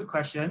very good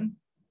question.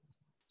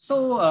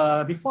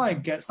 So before I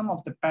get some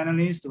of the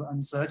panelists to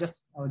answer,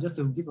 just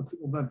to give a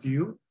quick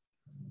overview.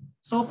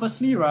 So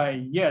firstly,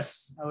 right,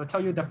 yes, I will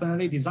tell you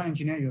definitely design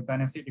engineer you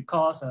benefit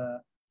because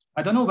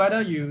I don't know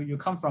whether you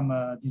come from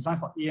a design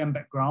for AM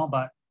background,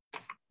 but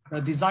the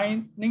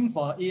designing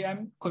for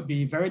AM could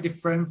be very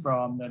different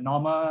from the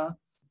normal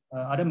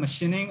either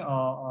machining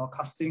or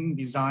casting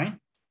design.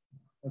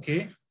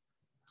 Okay,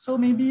 so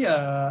maybe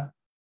I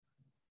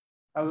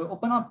will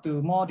open up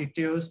to more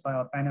details by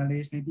our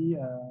panelists. Maybe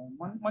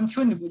Wan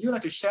Chun, would you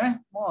like to share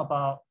more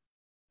about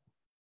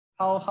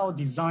how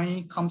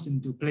design comes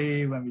into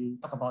play when we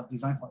talk about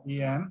design for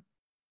AM?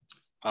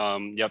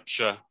 Yep,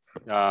 sure.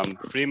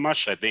 Pretty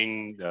much, I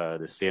think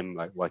the same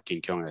like what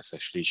Keong has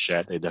actually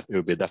shared. It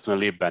will be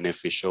definitely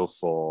beneficial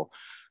for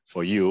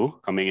you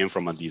coming in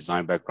from a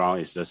design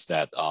background. It's just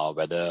that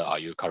whether are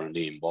you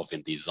currently involved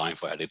in design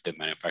for additive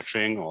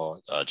manufacturing or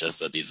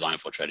just a design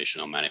for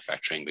traditional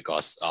manufacturing,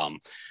 because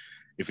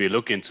if you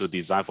look into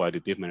design for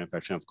additive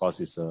manufacturing, of course,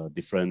 it's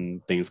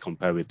different things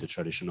compared with the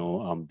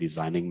traditional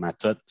designing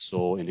method.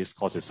 So in this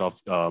course itself,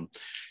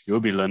 you'll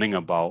be learning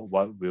about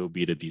what will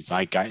be the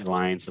design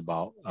guidelines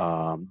about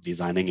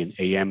designing in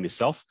AM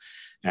itself,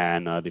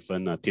 and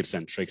different tips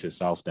and tricks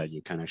itself that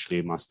you can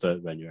actually master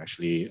when you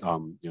actually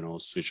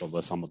switch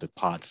over some of the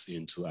parts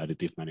into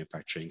additive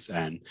manufacturing.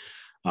 And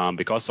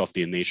because of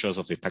the natures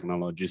of the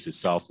technologies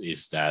itself,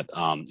 is that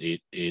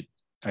it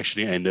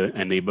actually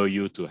enable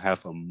you to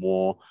have a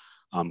more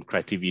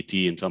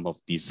creativity in terms of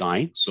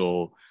design.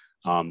 So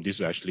this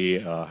will actually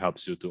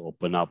helps you to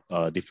open up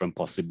different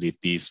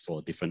possibilities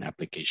for different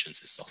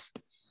applications itself.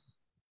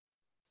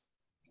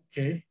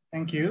 Okay,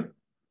 thank you.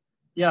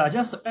 Yeah,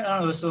 just to add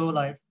on also,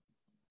 like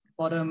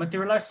for the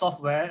Materialise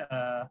software,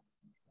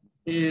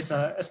 it is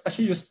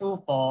especially useful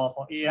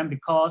for AM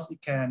because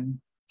it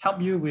can help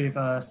you with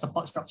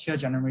support structure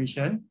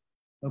generation.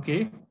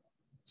 Okay,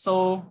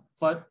 so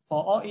for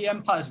all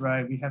AM parts,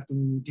 right, we have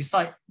to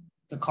decide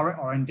the correct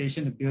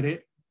orientation to build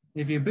it.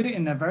 If you build it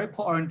in a very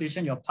poor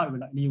orientation, your part will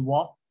likely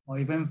warp or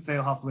even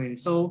fail halfway.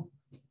 So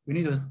we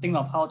need to think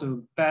of how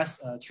to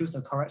best choose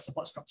the correct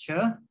support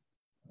structure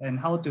and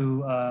how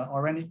to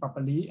orient it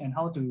properly and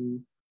how to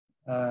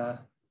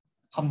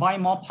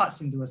combine more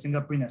parts into a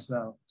single print as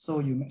well. So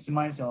you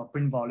maximize your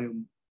print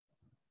volume.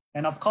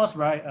 And of course,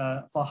 right,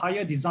 for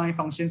higher design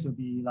functions would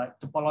be like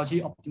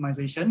topology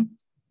optimization.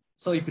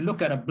 So if you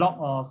look at a block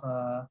of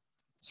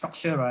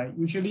structure, right,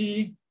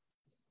 usually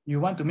you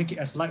want to make it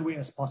as lightweight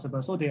as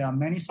possible. So there are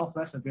many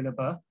softwares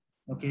available,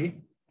 okay,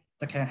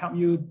 that can help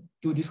you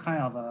do this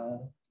kind of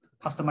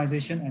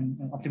customization and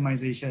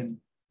optimization.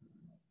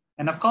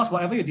 And of course,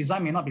 whatever you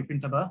design may not be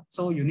printable.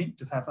 So you need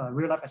to have a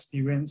real life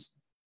experience,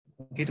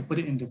 okay, to put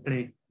it into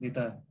play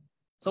later.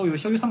 So we will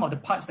show you some of the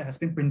parts that has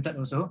been printed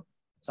also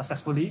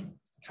successfully,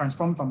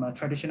 transformed from a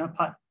traditional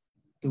part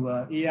to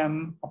a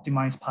AM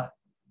optimized part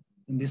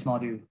in this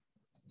module.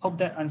 Hope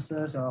that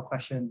answers your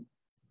question.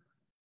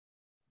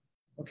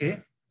 Okay,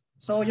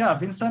 so yeah,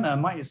 Vincent,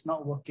 mic is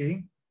not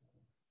working.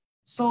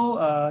 So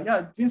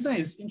yeah, Vincent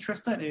is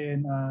interested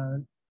in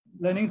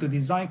learning to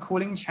design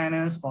cooling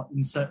channels for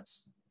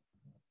inserts.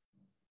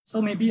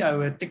 So maybe I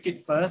will take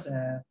it first.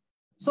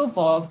 So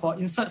for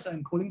inserts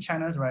and cooling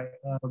channels, right,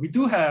 we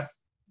do have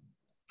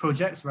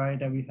projects, right,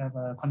 that we have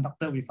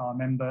conducted with our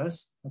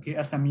members, okay,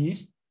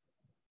 SMEs.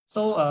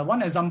 So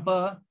one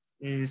example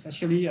is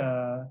actually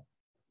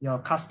your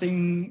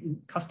casting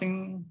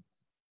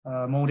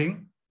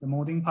molding, the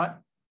molding part.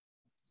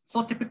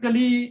 So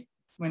typically,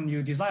 when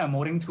you design a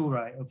molding tool,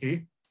 right,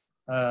 okay,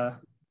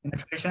 in the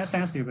traditional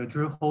sense, they will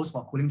drill holes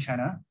for cooling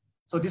channel.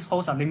 So these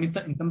holes are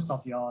limited in terms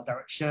of your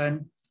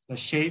direction, the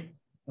shape,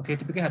 okay,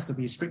 typically has to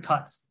be straight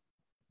cuts.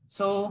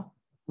 So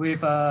with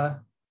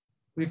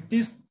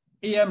this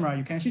AM, right,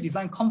 you can actually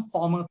design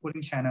conformal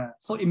cooling channel.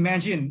 So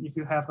imagine if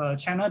you have a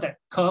channel that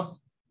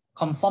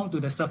conform to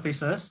the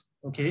surfaces,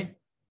 okay,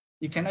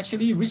 you can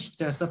actually reach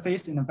the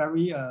surface in a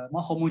very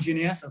more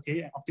homogeneous,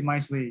 okay, and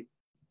optimized way.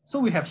 So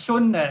we have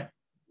shown that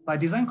by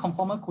designing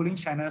conformal cooling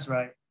channels,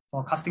 right,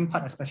 for casting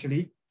part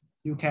especially,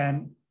 you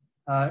can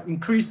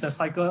increase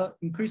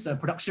the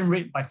production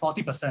rate by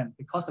 40%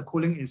 because the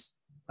cooling is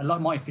a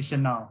lot more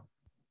efficient now.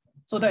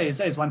 So that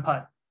is one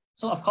part.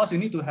 So of course you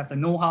need to have the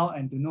know-how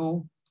and to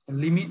know the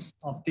limits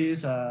of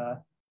this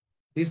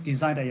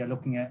design that you're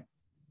looking at.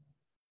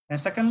 And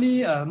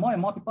secondly, more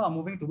and more people are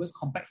moving towards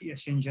compact heat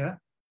exchanger.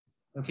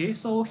 Okay,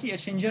 so heat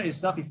exchanger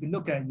itself, if you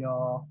look at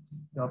your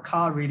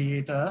car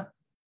radiator,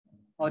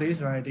 all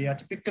these, right, they are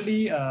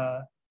typically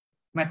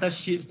metal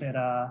sheets that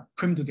are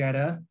crimped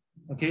together.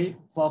 Okay,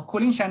 for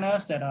cooling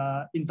channels that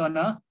are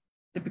internal,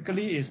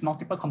 typically is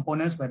multiple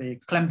components where they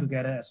clamp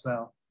together as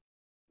well.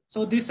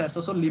 So this has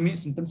also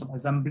limits in terms of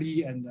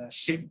assembly and the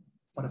shape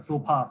for the flow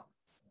path.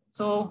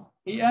 So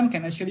AM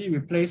can actually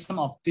replace some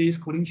of these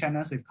cooling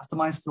channels with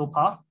customized flow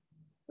path,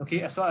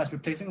 okay, as well as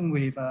replacing them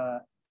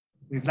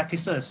with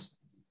lattices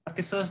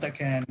that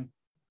can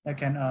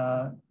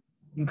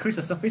increase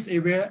the surface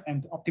area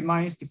and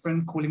optimize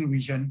different cooling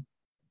region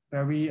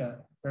very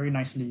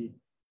nicely.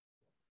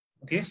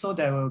 Okay, so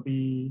there will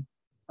be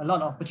a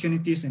lot of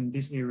opportunities in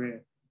this area.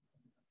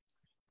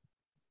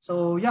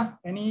 So yeah,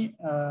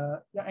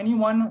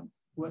 anyone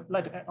would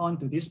like to add on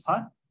to this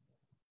part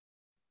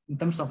in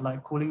terms of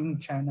like cooling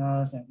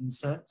channels and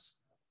inserts?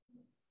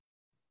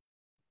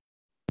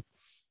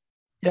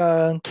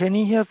 Yeah,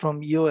 Kenny here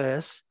from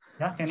EOS.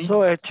 Yeah, Kenny.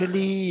 So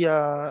actually,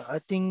 I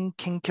think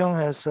Keong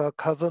has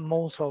covered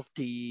most of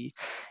the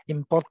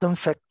important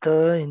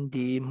factor in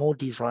the mold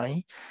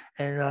design.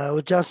 And I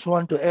would just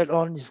want to add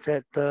on is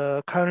that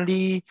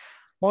currently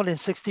more than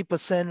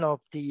 60% of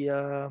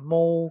the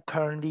mold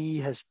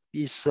currently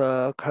is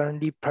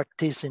currently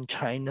practiced in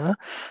China.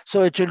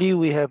 So actually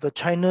we have a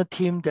China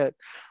team that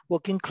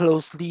working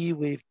closely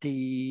with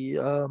the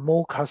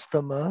mold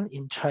customer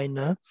in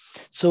China.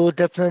 So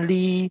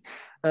definitely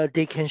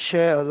they can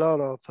share a lot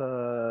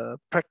of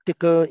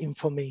practical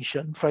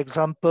information. For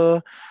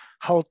example,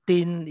 how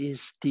thin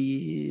is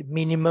the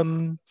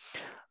minimum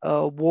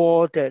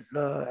wall that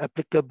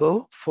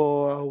applicable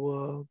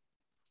for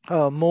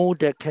our mold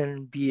that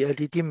can be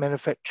additive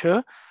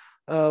manufactured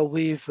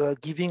with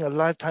giving a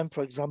lifetime,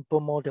 for example,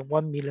 more than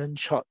 1 million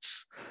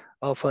shots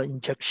of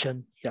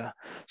injection. Yeah.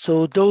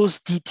 So those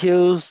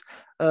details,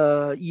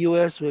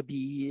 EOS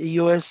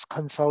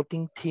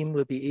consulting team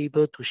will be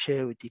able to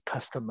share with the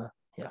customer.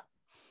 Yeah.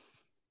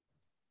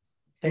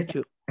 Thank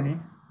you.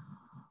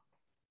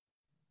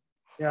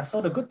 Yeah,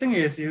 so the good thing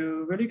is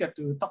you really get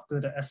to talk to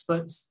the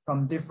experts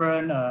from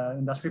different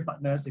industry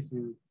partners if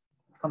you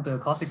come to a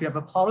course. If you have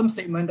a problem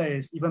statement, that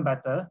is even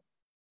better.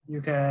 You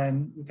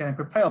can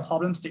prepare a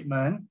problem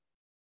statement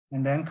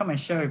and then come and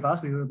share with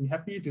us. We will be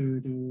happy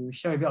to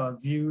share with you our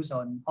views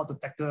on how to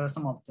tackle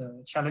some of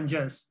the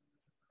challenges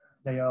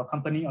that your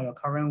company or your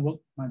current work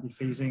might be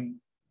facing.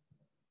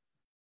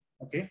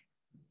 Okay.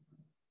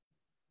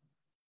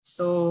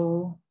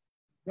 So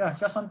yeah,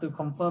 just want to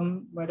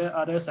confirm whether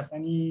others have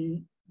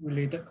any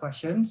related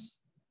questions.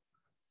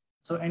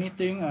 So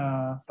anything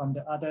from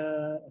the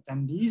other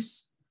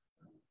attendees,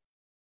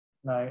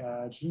 like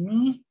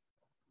Jimmy,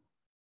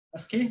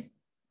 SK,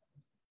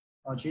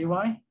 or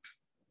JY?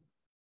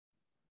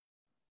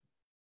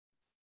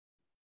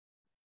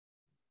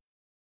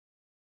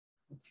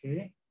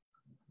 Okay.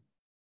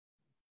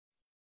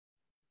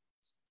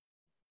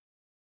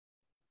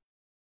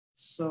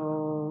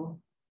 So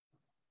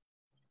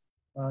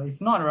if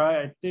not,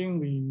 right, I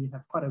think we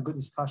have quite a good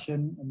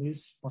discussion, at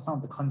least for some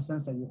of the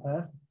concerns that you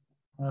have.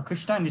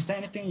 Krishnan, is there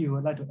anything you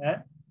would like to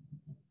add?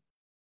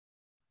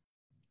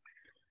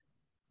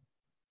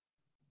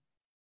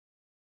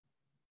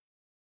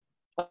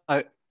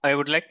 I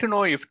would like to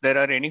know if there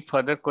are any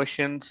further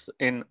questions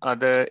in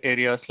other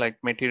areas like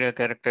material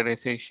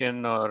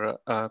characterization or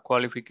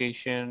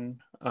qualification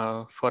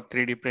for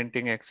 3D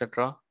printing,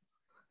 etc.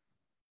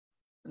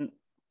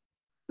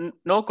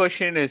 No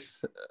question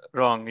is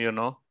wrong, you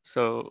know,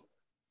 so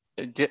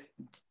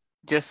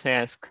just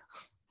ask.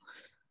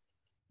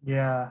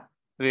 Yeah.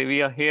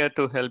 We are here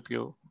to help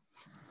you.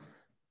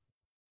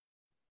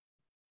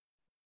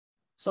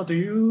 So do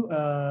you,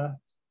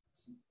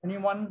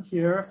 anyone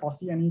here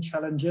foresee any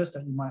challenges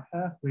that you might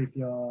have with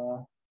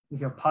your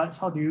parts?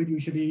 How do you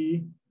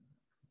usually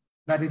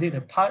validate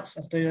the parts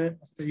after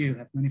you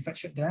have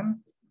manufactured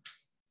them?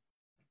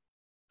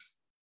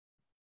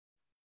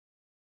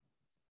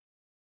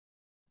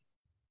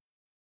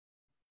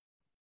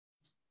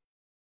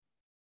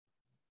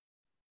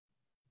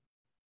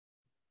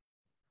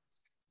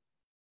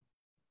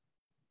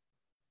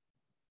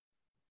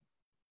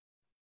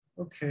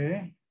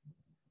 Okay.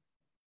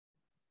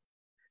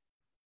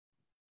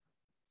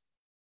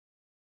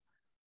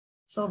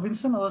 So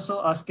Vincent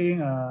also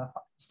asking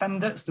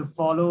standards to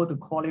follow to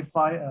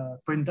qualify a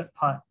printed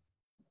part.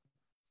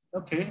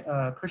 Okay,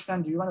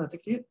 Krishnan, do you want to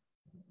take it?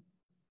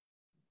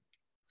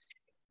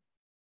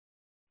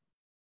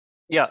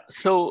 Yeah,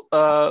 so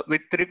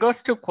with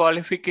regards to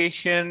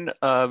qualification,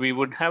 we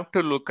would have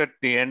to look at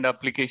the end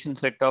application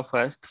sector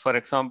first. For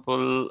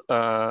example,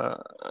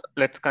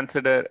 let's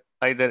consider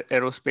either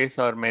aerospace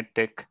or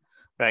medtech,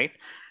 right?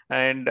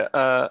 And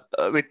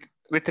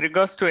with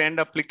regards to end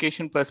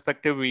application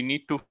perspective, we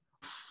need to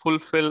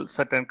fulfill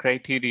certain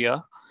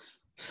criteria.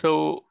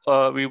 So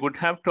we would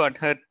have to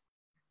adhere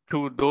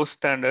to those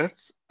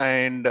standards.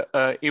 And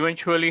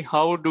eventually,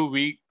 how do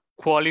we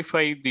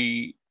qualify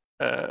the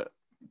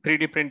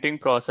 3D printing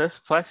process?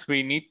 First,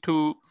 we need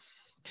to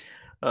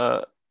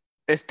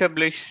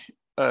establish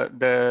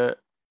the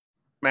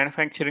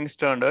manufacturing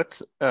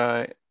standards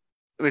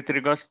with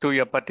regards to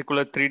a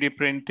particular 3D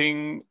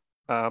printing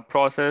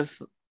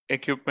process,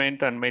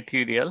 equipment, and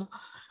material.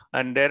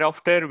 And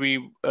thereafter,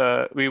 we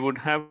would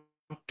have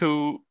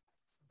to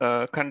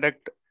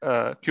conduct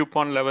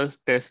coupon levels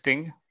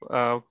testing.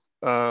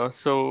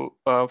 So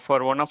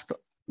for one of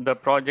the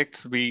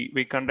projects,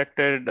 we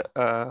conducted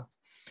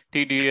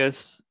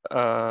TDS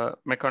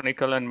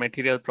mechanical and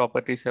material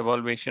properties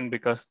evaluation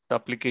because the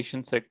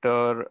application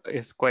sector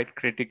is quite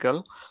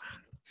critical.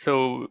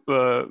 So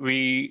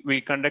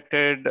we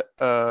conducted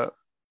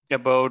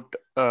about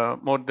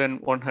more than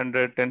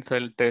 100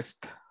 tensile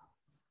tests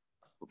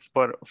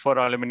for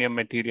aluminum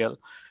material.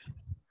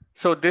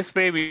 So this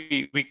way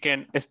we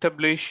can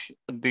establish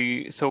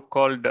the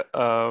so-called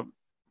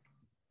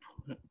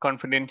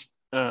confidence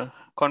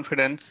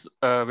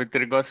with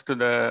regards to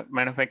the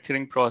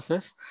manufacturing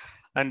process.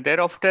 And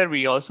thereafter,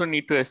 we also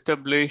need to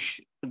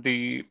establish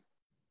the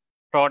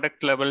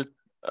product level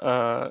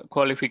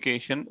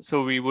qualification.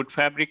 So we would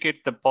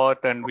fabricate the part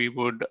and we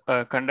would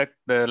conduct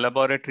the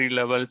laboratory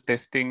level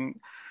testing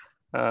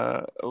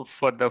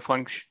for the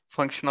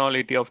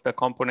functionality of the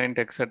component,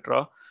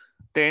 etc.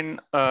 Then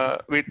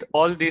with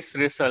all these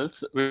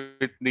results,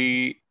 with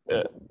the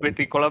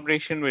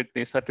collaboration with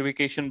the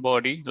certification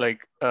body,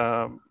 like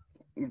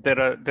there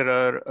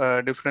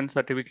are different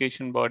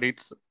certification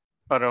bodies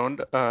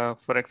around.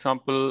 For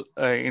example,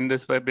 in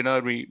this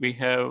webinar, we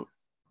have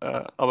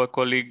our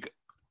colleague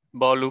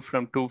Balu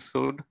from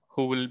TUV-SUD,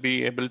 who will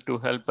be able to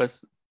help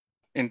us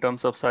in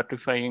terms of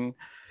certifying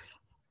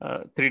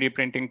 3D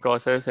printing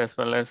process as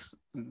well as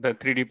the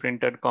 3D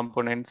printed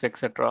components,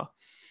 etc.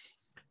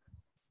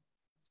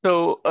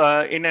 So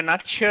in a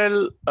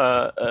nutshell,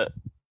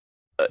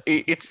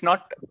 it's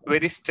not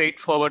very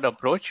straightforward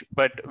approach,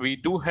 but we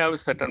do have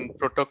certain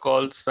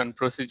protocols and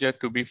procedure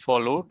to be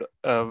followed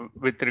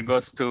with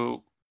regards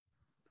to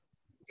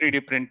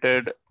 3D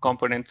printed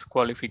components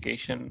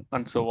qualification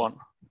and so on.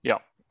 Yeah.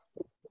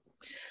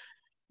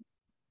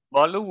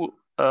 Balu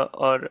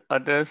or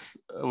others,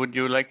 would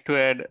you like to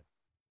add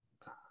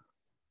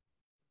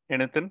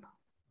anything?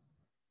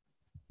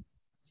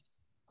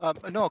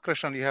 No,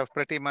 Krishnan, you have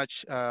pretty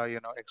much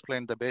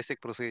explained the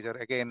basic procedure.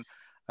 Again,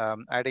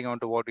 adding on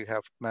to what you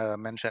have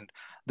mentioned,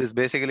 this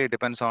basically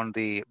depends on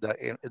the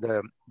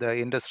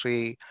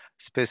industry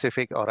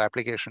specific or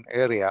application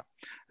area,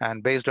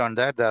 and based on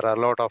that, there are a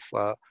lot of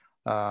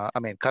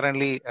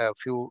currently a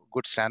few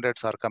good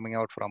standards are coming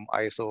out from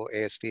ISO,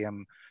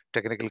 ASTM,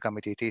 Technical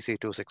Committee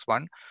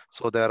TC261.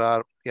 So there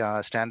are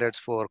standards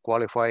for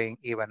qualifying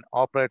even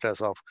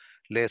operators of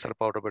laser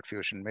powder bed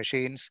fusion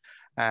machines,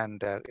 and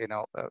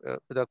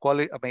the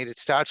quality. I mean, it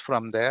starts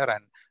from there,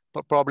 and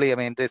probably, I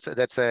mean,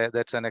 that's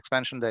an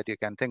expansion that you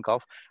can think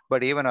of.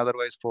 But even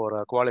otherwise,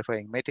 for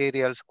qualifying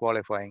materials,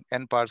 qualifying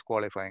end parts,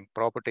 qualifying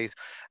properties,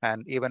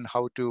 and even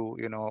how to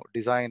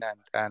design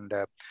and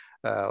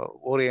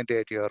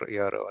orientate your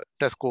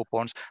test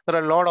coupons. There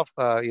are a lot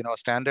of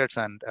standards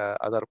and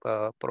other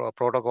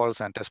protocols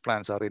and test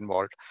plans are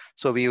involved.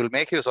 So we will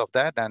make use of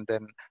that, and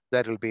then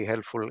that will be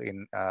helpful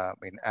in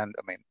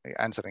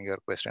answering your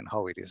question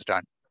how it is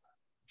done.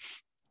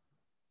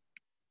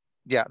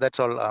 Yeah, that's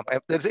all.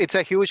 It's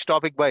a huge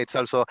topic by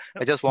itself, so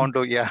I just want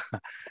to,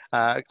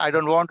 I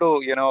don't want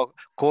to,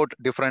 quote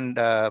different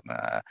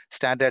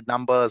standard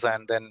numbers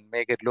and then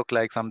make it look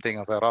like something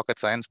of a rocket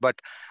science. But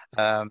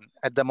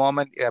at the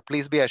moment,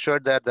 please be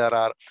assured that there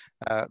are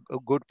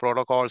good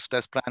protocols,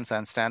 test plans,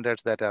 and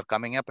standards that are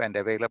coming up and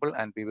available,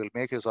 and we will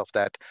make use of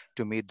that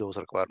to meet those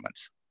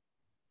requirements.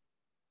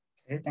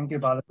 Okay, thank you,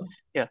 Balu.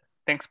 Yeah,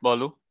 thanks,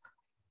 Balu.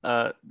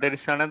 There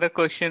is another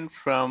question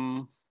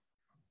from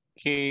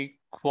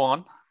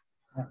Keong.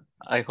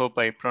 I hope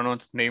I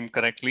pronounced name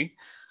correctly.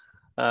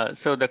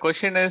 So the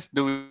question is,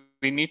 do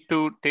we need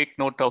to take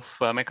note of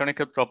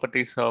mechanical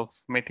properties of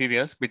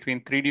materials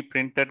between 3D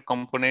printed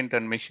component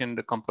and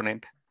machined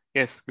component?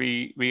 Yes,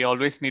 we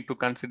always need to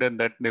consider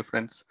that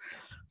difference.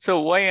 So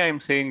why I'm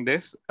saying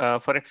this,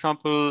 for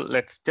example,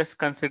 let's just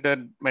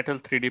consider metal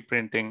 3D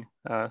printing,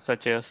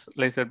 such as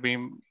laser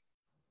beam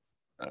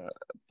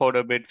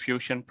powder bed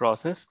fusion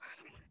process.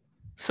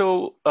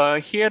 So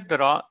here the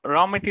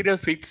raw material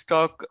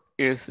feedstock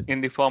is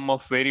in the form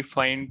of very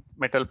fine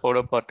metal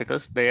powder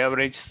particles. The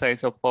average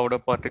size of powder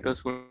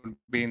particles would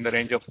be in the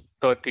range of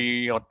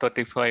 30 or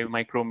 35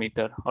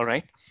 micrometer, all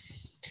right?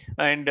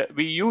 And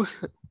we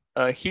use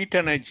heat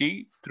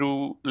energy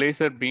through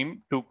laser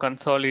beam to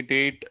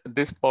consolidate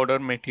this powder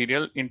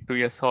material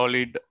into a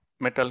solid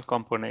metal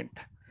component.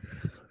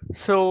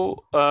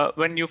 So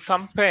when you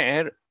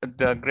compare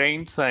the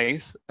grain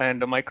size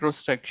and the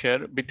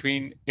microstructure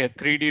between a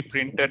 3D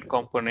printed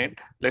component,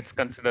 let's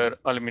consider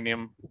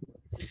aluminum,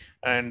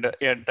 and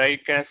a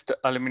die-cast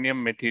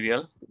aluminum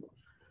material,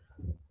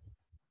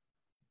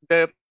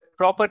 the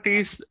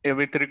properties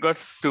with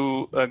regards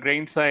to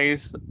grain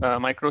size,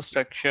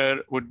 microstructure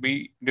would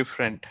be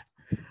different.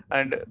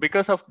 And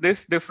because of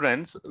this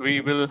difference, we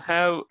will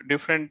have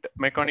different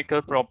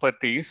mechanical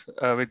properties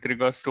with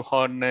regards to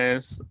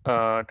hardness,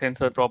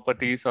 tensile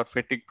properties, or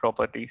fatigue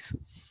properties.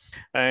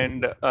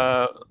 And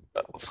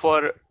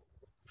for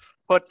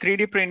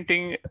 3D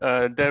printing,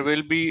 there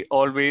will be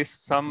always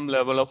some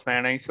level of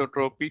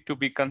anisotropy to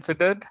be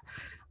considered.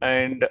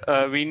 And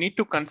we need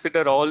to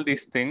consider all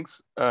these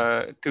things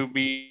to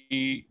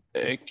be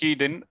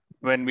keyed in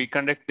when we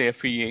conduct the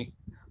FEA.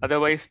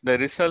 Otherwise, the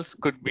results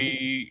could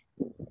be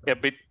a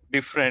bit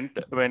different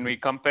when we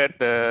compare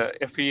the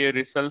FEA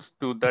results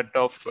to that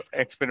of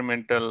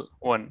experimental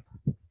one.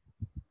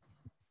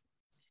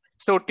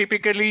 So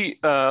typically,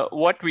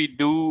 what we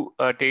do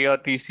at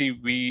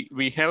ARTC,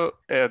 we have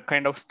a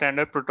kind of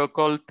standard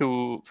protocol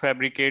to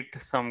fabricate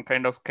some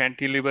kind of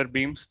cantilever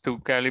beams to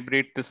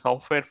calibrate the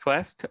software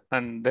first,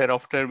 and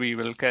thereafter we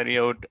will carry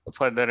out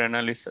further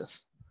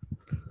analysis.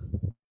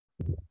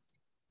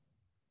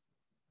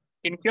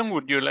 Keong,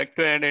 would you like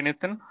to add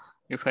anything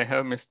if I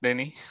have missed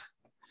any?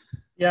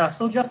 Yeah,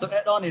 so just to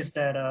add on is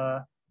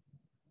that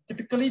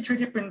typically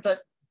 3D printed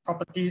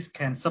properties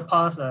can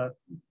surpass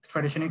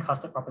traditionally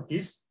casted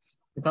properties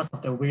because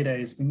of the way that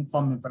it's being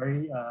formed in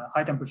very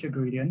high temperature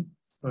gradient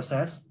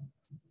process,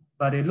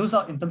 but it loses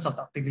out in terms of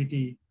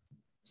ductility.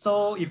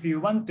 So if you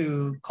want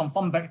to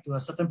conform back to a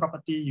certain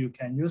property, you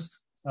can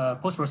use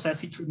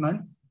post-process heat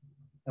treatment.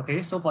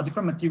 Okay, so for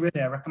different material,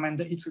 there are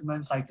recommended heat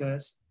treatment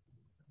cycles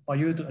for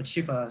you to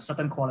achieve a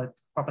certain quality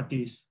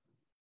properties.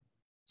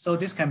 So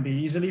this can be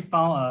easily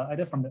found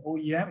either from the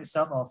OEM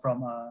itself or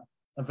from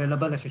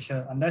available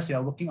literature, unless you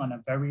are working on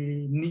a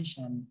very niche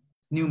and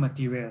new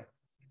material.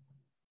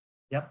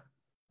 Yep.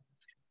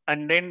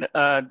 And then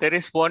there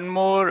is one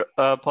more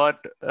part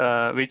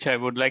which I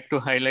would like to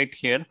highlight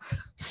here.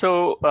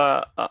 So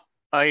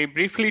I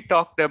briefly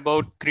talked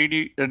about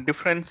 3D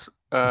difference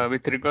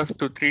with regards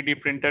to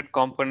 3D printed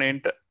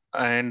component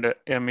and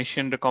a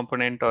machined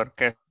component or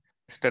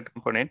casted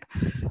component.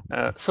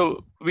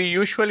 So we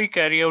usually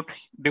carry out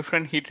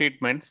different heat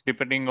treatments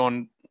depending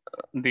on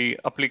the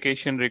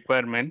application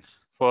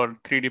requirements for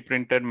 3D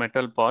printed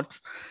metal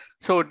parts.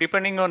 So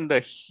depending on the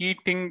heat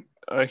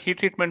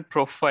treatment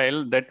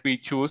profile that we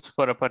choose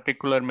for a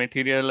particular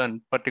material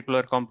and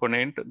particular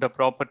component, the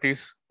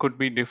properties could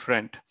be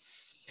different.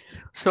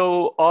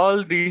 So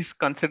all these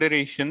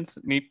considerations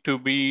need to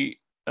be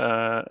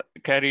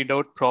carried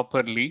out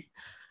properly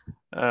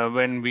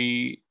when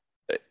we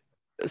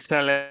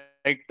select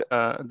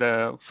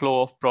the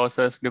flow of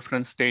process,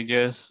 different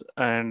stages,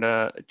 and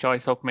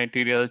choice of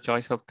material,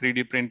 choice of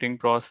 3D printing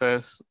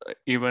process,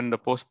 even the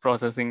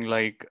post-processing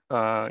like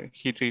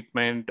heat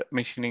treatment,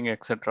 machining,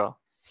 etc.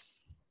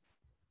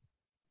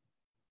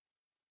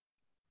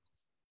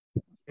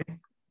 Okay.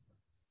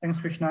 Thanks,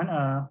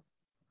 Krishnan.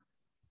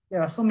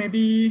 Yeah, so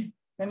maybe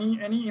any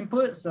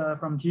inputs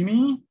from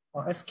Jimmy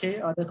or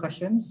SK, other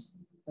questions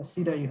I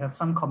see that you have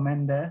some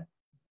comment there.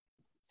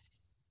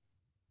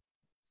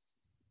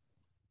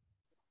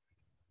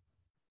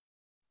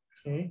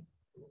 Okay.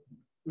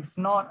 If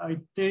not,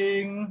 I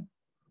think,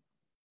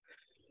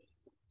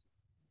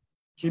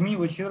 Jimmy,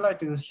 would you like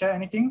to share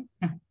anything?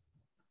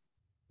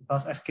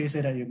 Because SK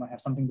said that you might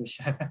have something to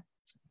share.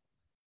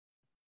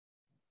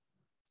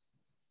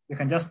 You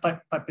can just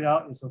type it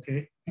out, it's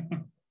okay.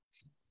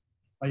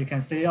 Or you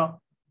can say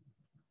out.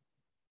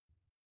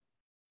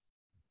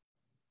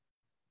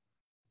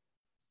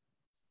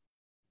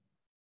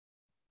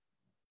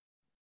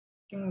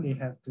 I think they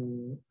have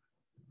to,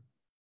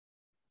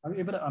 are we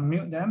able to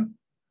unmute them?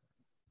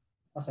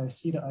 Because I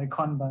see the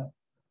icon, but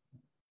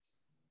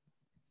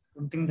I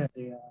don't think that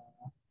they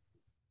are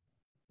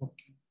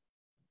working.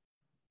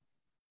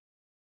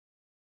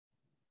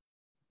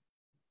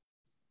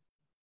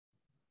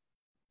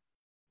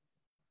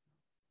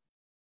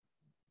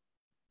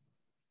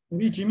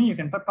 Maybe Jimmy, you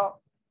can type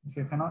out if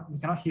we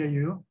cannot hear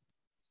you.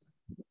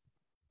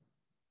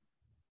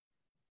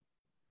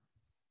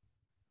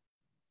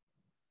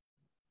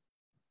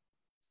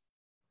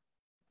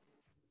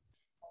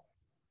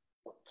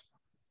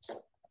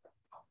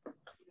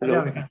 Hello.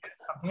 Yeah, we can.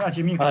 Yeah,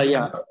 Jimmy. You can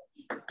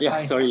yeah.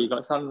 Hi. Sorry,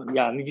 got some.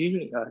 Yeah, I'm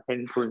using a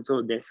handphone,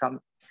 so there's some.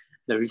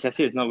 The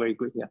reception is not very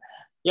good here.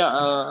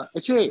 Yeah.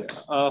 Actually,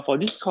 for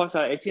this course,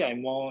 actually,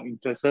 I'm more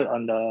interested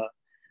on the,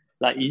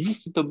 like, is it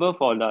suitable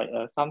for like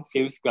some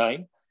sales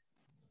guy?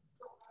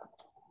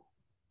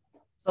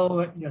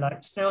 So you're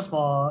like sales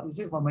for, is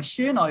it for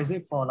machine or is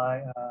it for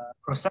like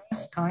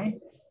process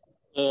kind?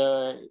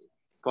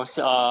 Because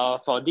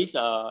for this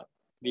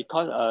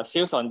because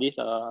sales on this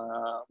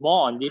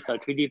more on this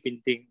 3D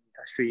printing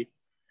industry.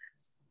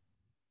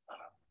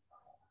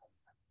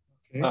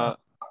 Okay.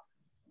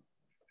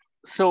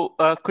 So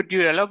could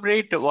you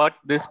elaborate what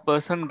this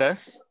person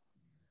does?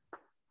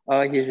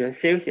 He's a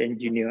sales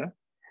engineer.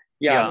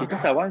 Yeah, Yeah.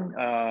 because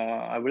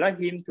I would like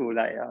him to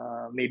like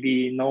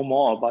maybe know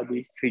more about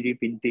this 3D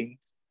printing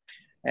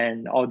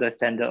and all the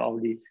standard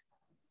of this.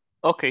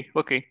 Okay.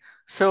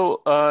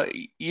 So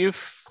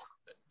if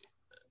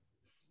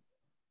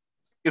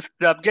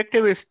the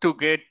objective is to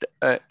get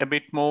a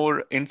bit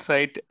more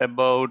insight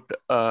about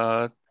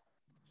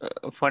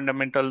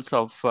fundamentals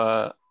of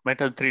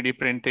metal 3D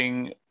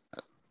printing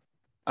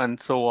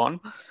and so on,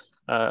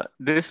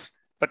 this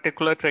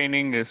particular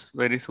training is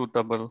very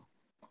suitable.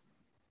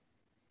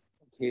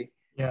 Okay.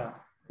 Yeah,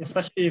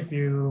 especially if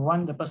you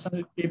want the person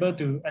to be able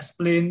to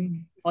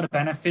explain all the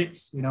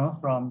benefits,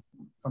 from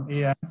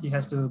AM. He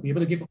has to be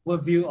able to give an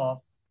overview of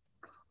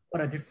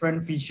what are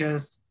different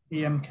features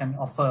AM can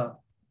offer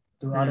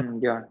to other.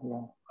 Yeah.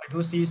 I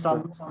do see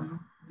some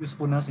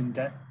usefulness in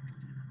that.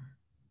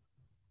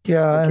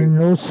 Yeah, Okay.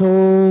 and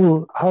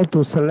also how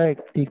to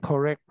select the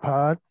correct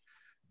part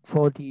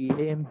for the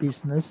AM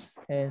business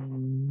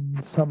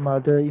and some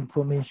other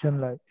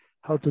information like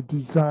how to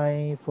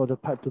design for the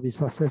part to be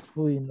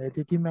successful in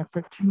additive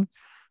manufacturing.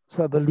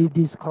 So I believe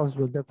this course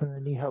will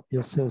definitely help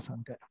your sales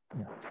on that.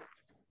 Yeah.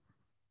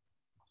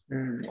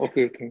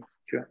 Okay,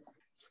 sure.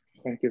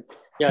 Thank you.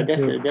 Yeah, Thank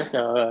you. that's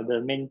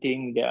the main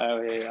thing that I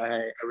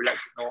would like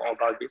to know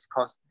about this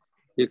course,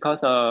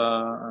 because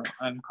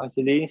I'm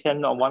considering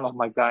send one of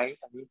my guys.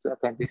 I need to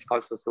attend this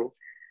course also.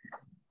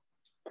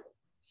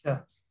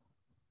 Sure.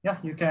 Yeah,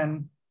 you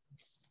can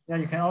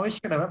always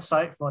check the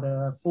website for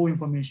the full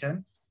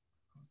information.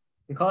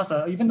 Because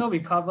even though we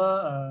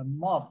cover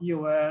more of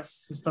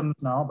EOS systems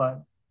now,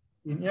 but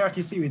in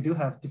ARTC we do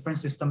have different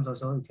systems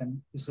also.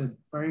 It's a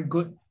very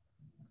good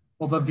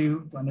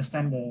overview to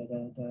understand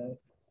the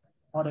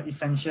all the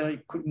essential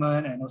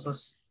equipment and also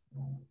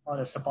all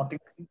the supporting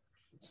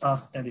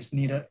stuff that is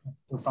needed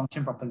to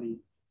function properly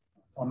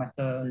for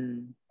metal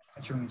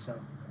manufacturing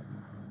itself.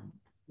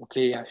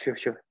 Okay, yeah,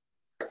 sure.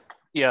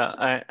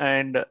 Yeah,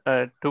 and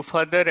to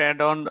further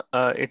add on,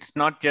 it's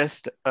not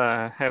just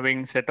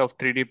having set of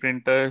 3D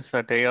printers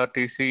at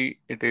ARTC.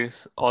 It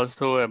is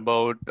also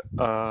about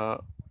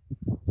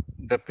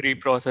the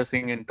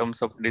pre-processing in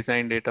terms of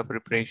design data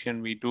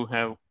preparation. We do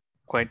have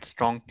quite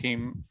strong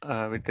team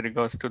with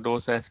regards to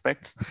those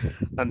aspects,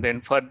 and then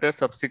further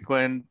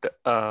subsequent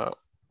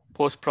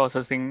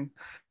post-processing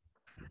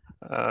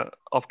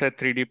after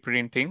 3D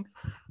printing,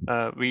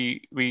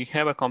 we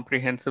have a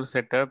comprehensive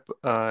setup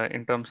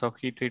in terms of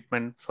heat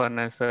treatment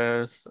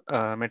furnaces,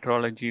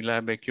 metrology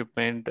lab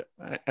equipment,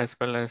 as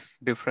well as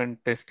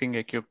different testing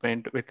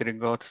equipment with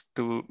regards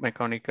to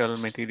mechanical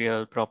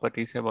material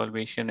properties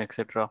evaluation,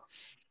 etc.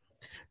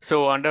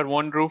 So under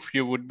one roof,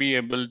 you would be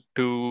able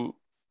to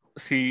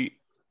see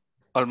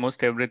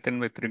almost everything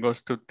with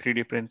regards to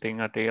 3D printing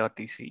at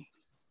ARTC.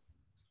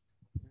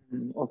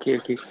 Okay.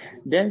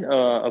 Then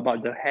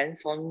about the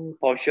hands-on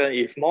portion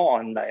is more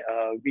on like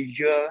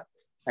visual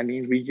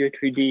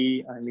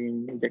 3D,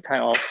 that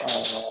kind of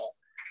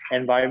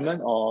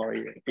environment, or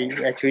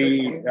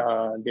actually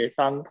there's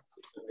some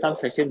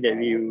section that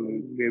we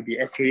will be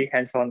actually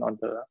hands-on on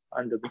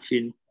the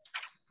machine.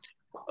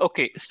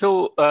 Okay,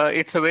 so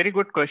it's a very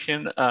good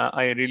question.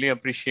 I really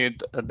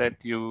appreciate that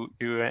you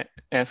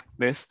asked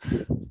this.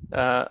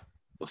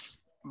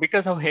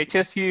 because of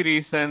HSE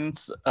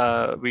reasons,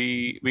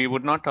 we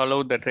would not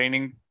allow the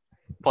training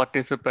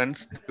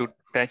participants to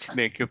touch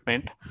the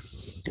equipment,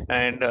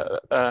 and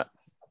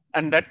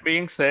that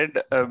being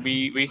said,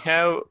 we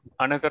have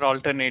another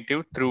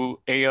alternative through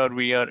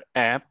AR/VR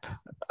app,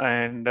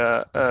 and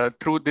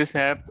through this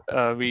app,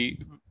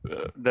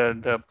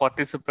 the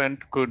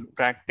participant could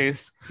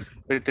practice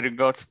with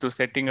regards to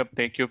setting up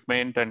the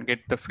equipment and get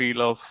the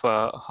feel of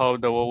how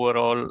the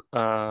overall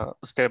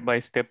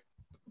step-by-step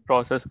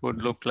process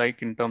would look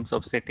like in terms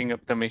of setting up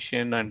the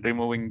machine and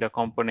removing the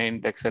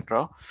component,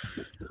 etc.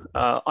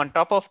 On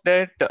top of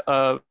that,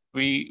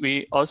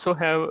 we also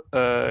have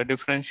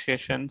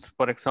differentiations.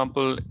 For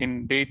example,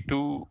 in day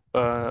 2,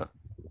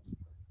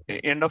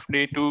 end of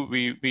day 2,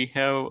 we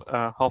have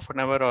half an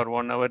hour or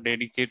 1 hour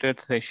dedicated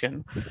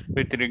session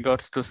with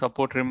regards to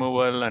support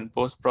removal and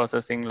post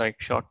processing like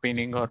shot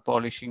peening or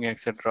polishing,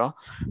 etc.,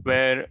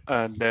 where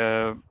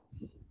the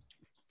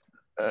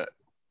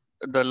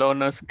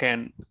learners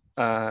can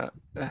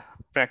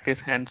practice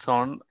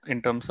hands-on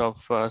in terms of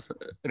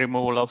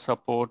removal of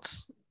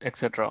supports,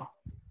 etc.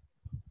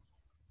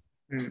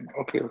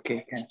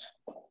 Okay, can.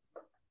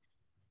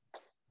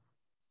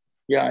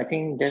 Yeah, I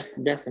think that's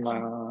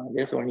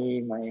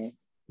only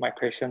my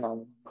question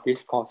on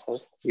these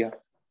courses. Yeah,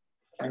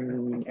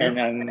 and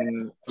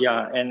I'm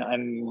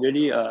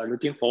really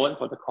looking forward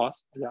for the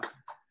course. Yeah.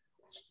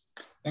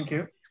 Thank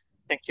you.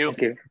 Thank you.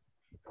 Thank you.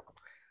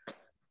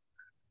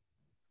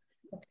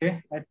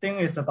 Okay, I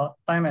think it's about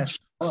time as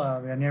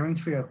well. We are nearing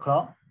 3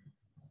 o'clock.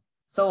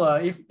 So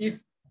if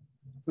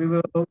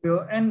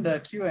we'll end the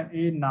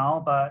Q&A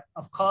now, but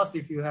of course,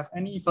 if you have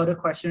any further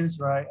questions,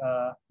 right,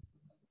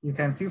 you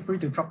can feel free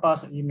to drop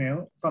us an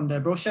email. From the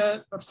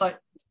brochure website,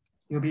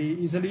 you'll be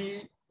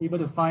easily able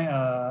to find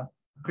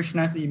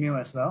Krishnan's email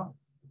as well.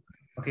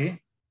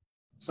 Okay,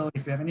 so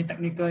if you have any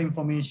technical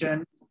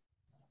information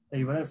that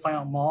you want to find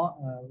out more,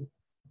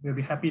 we'll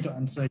be happy to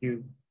answer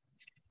you.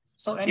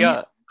 So any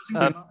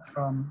remarks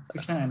from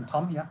Krishnan and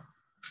Tom? Yeah.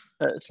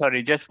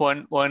 Sorry, just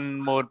one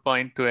more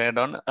point to add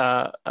on.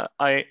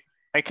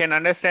 I can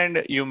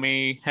understand you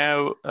may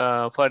have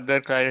further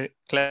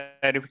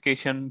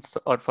clarifications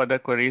or further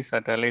queries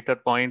at a later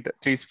point.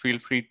 Please feel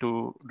free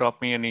to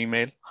drop me an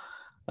email.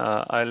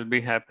 I'll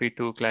be happy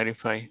to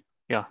clarify.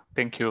 Yeah,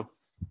 thank you.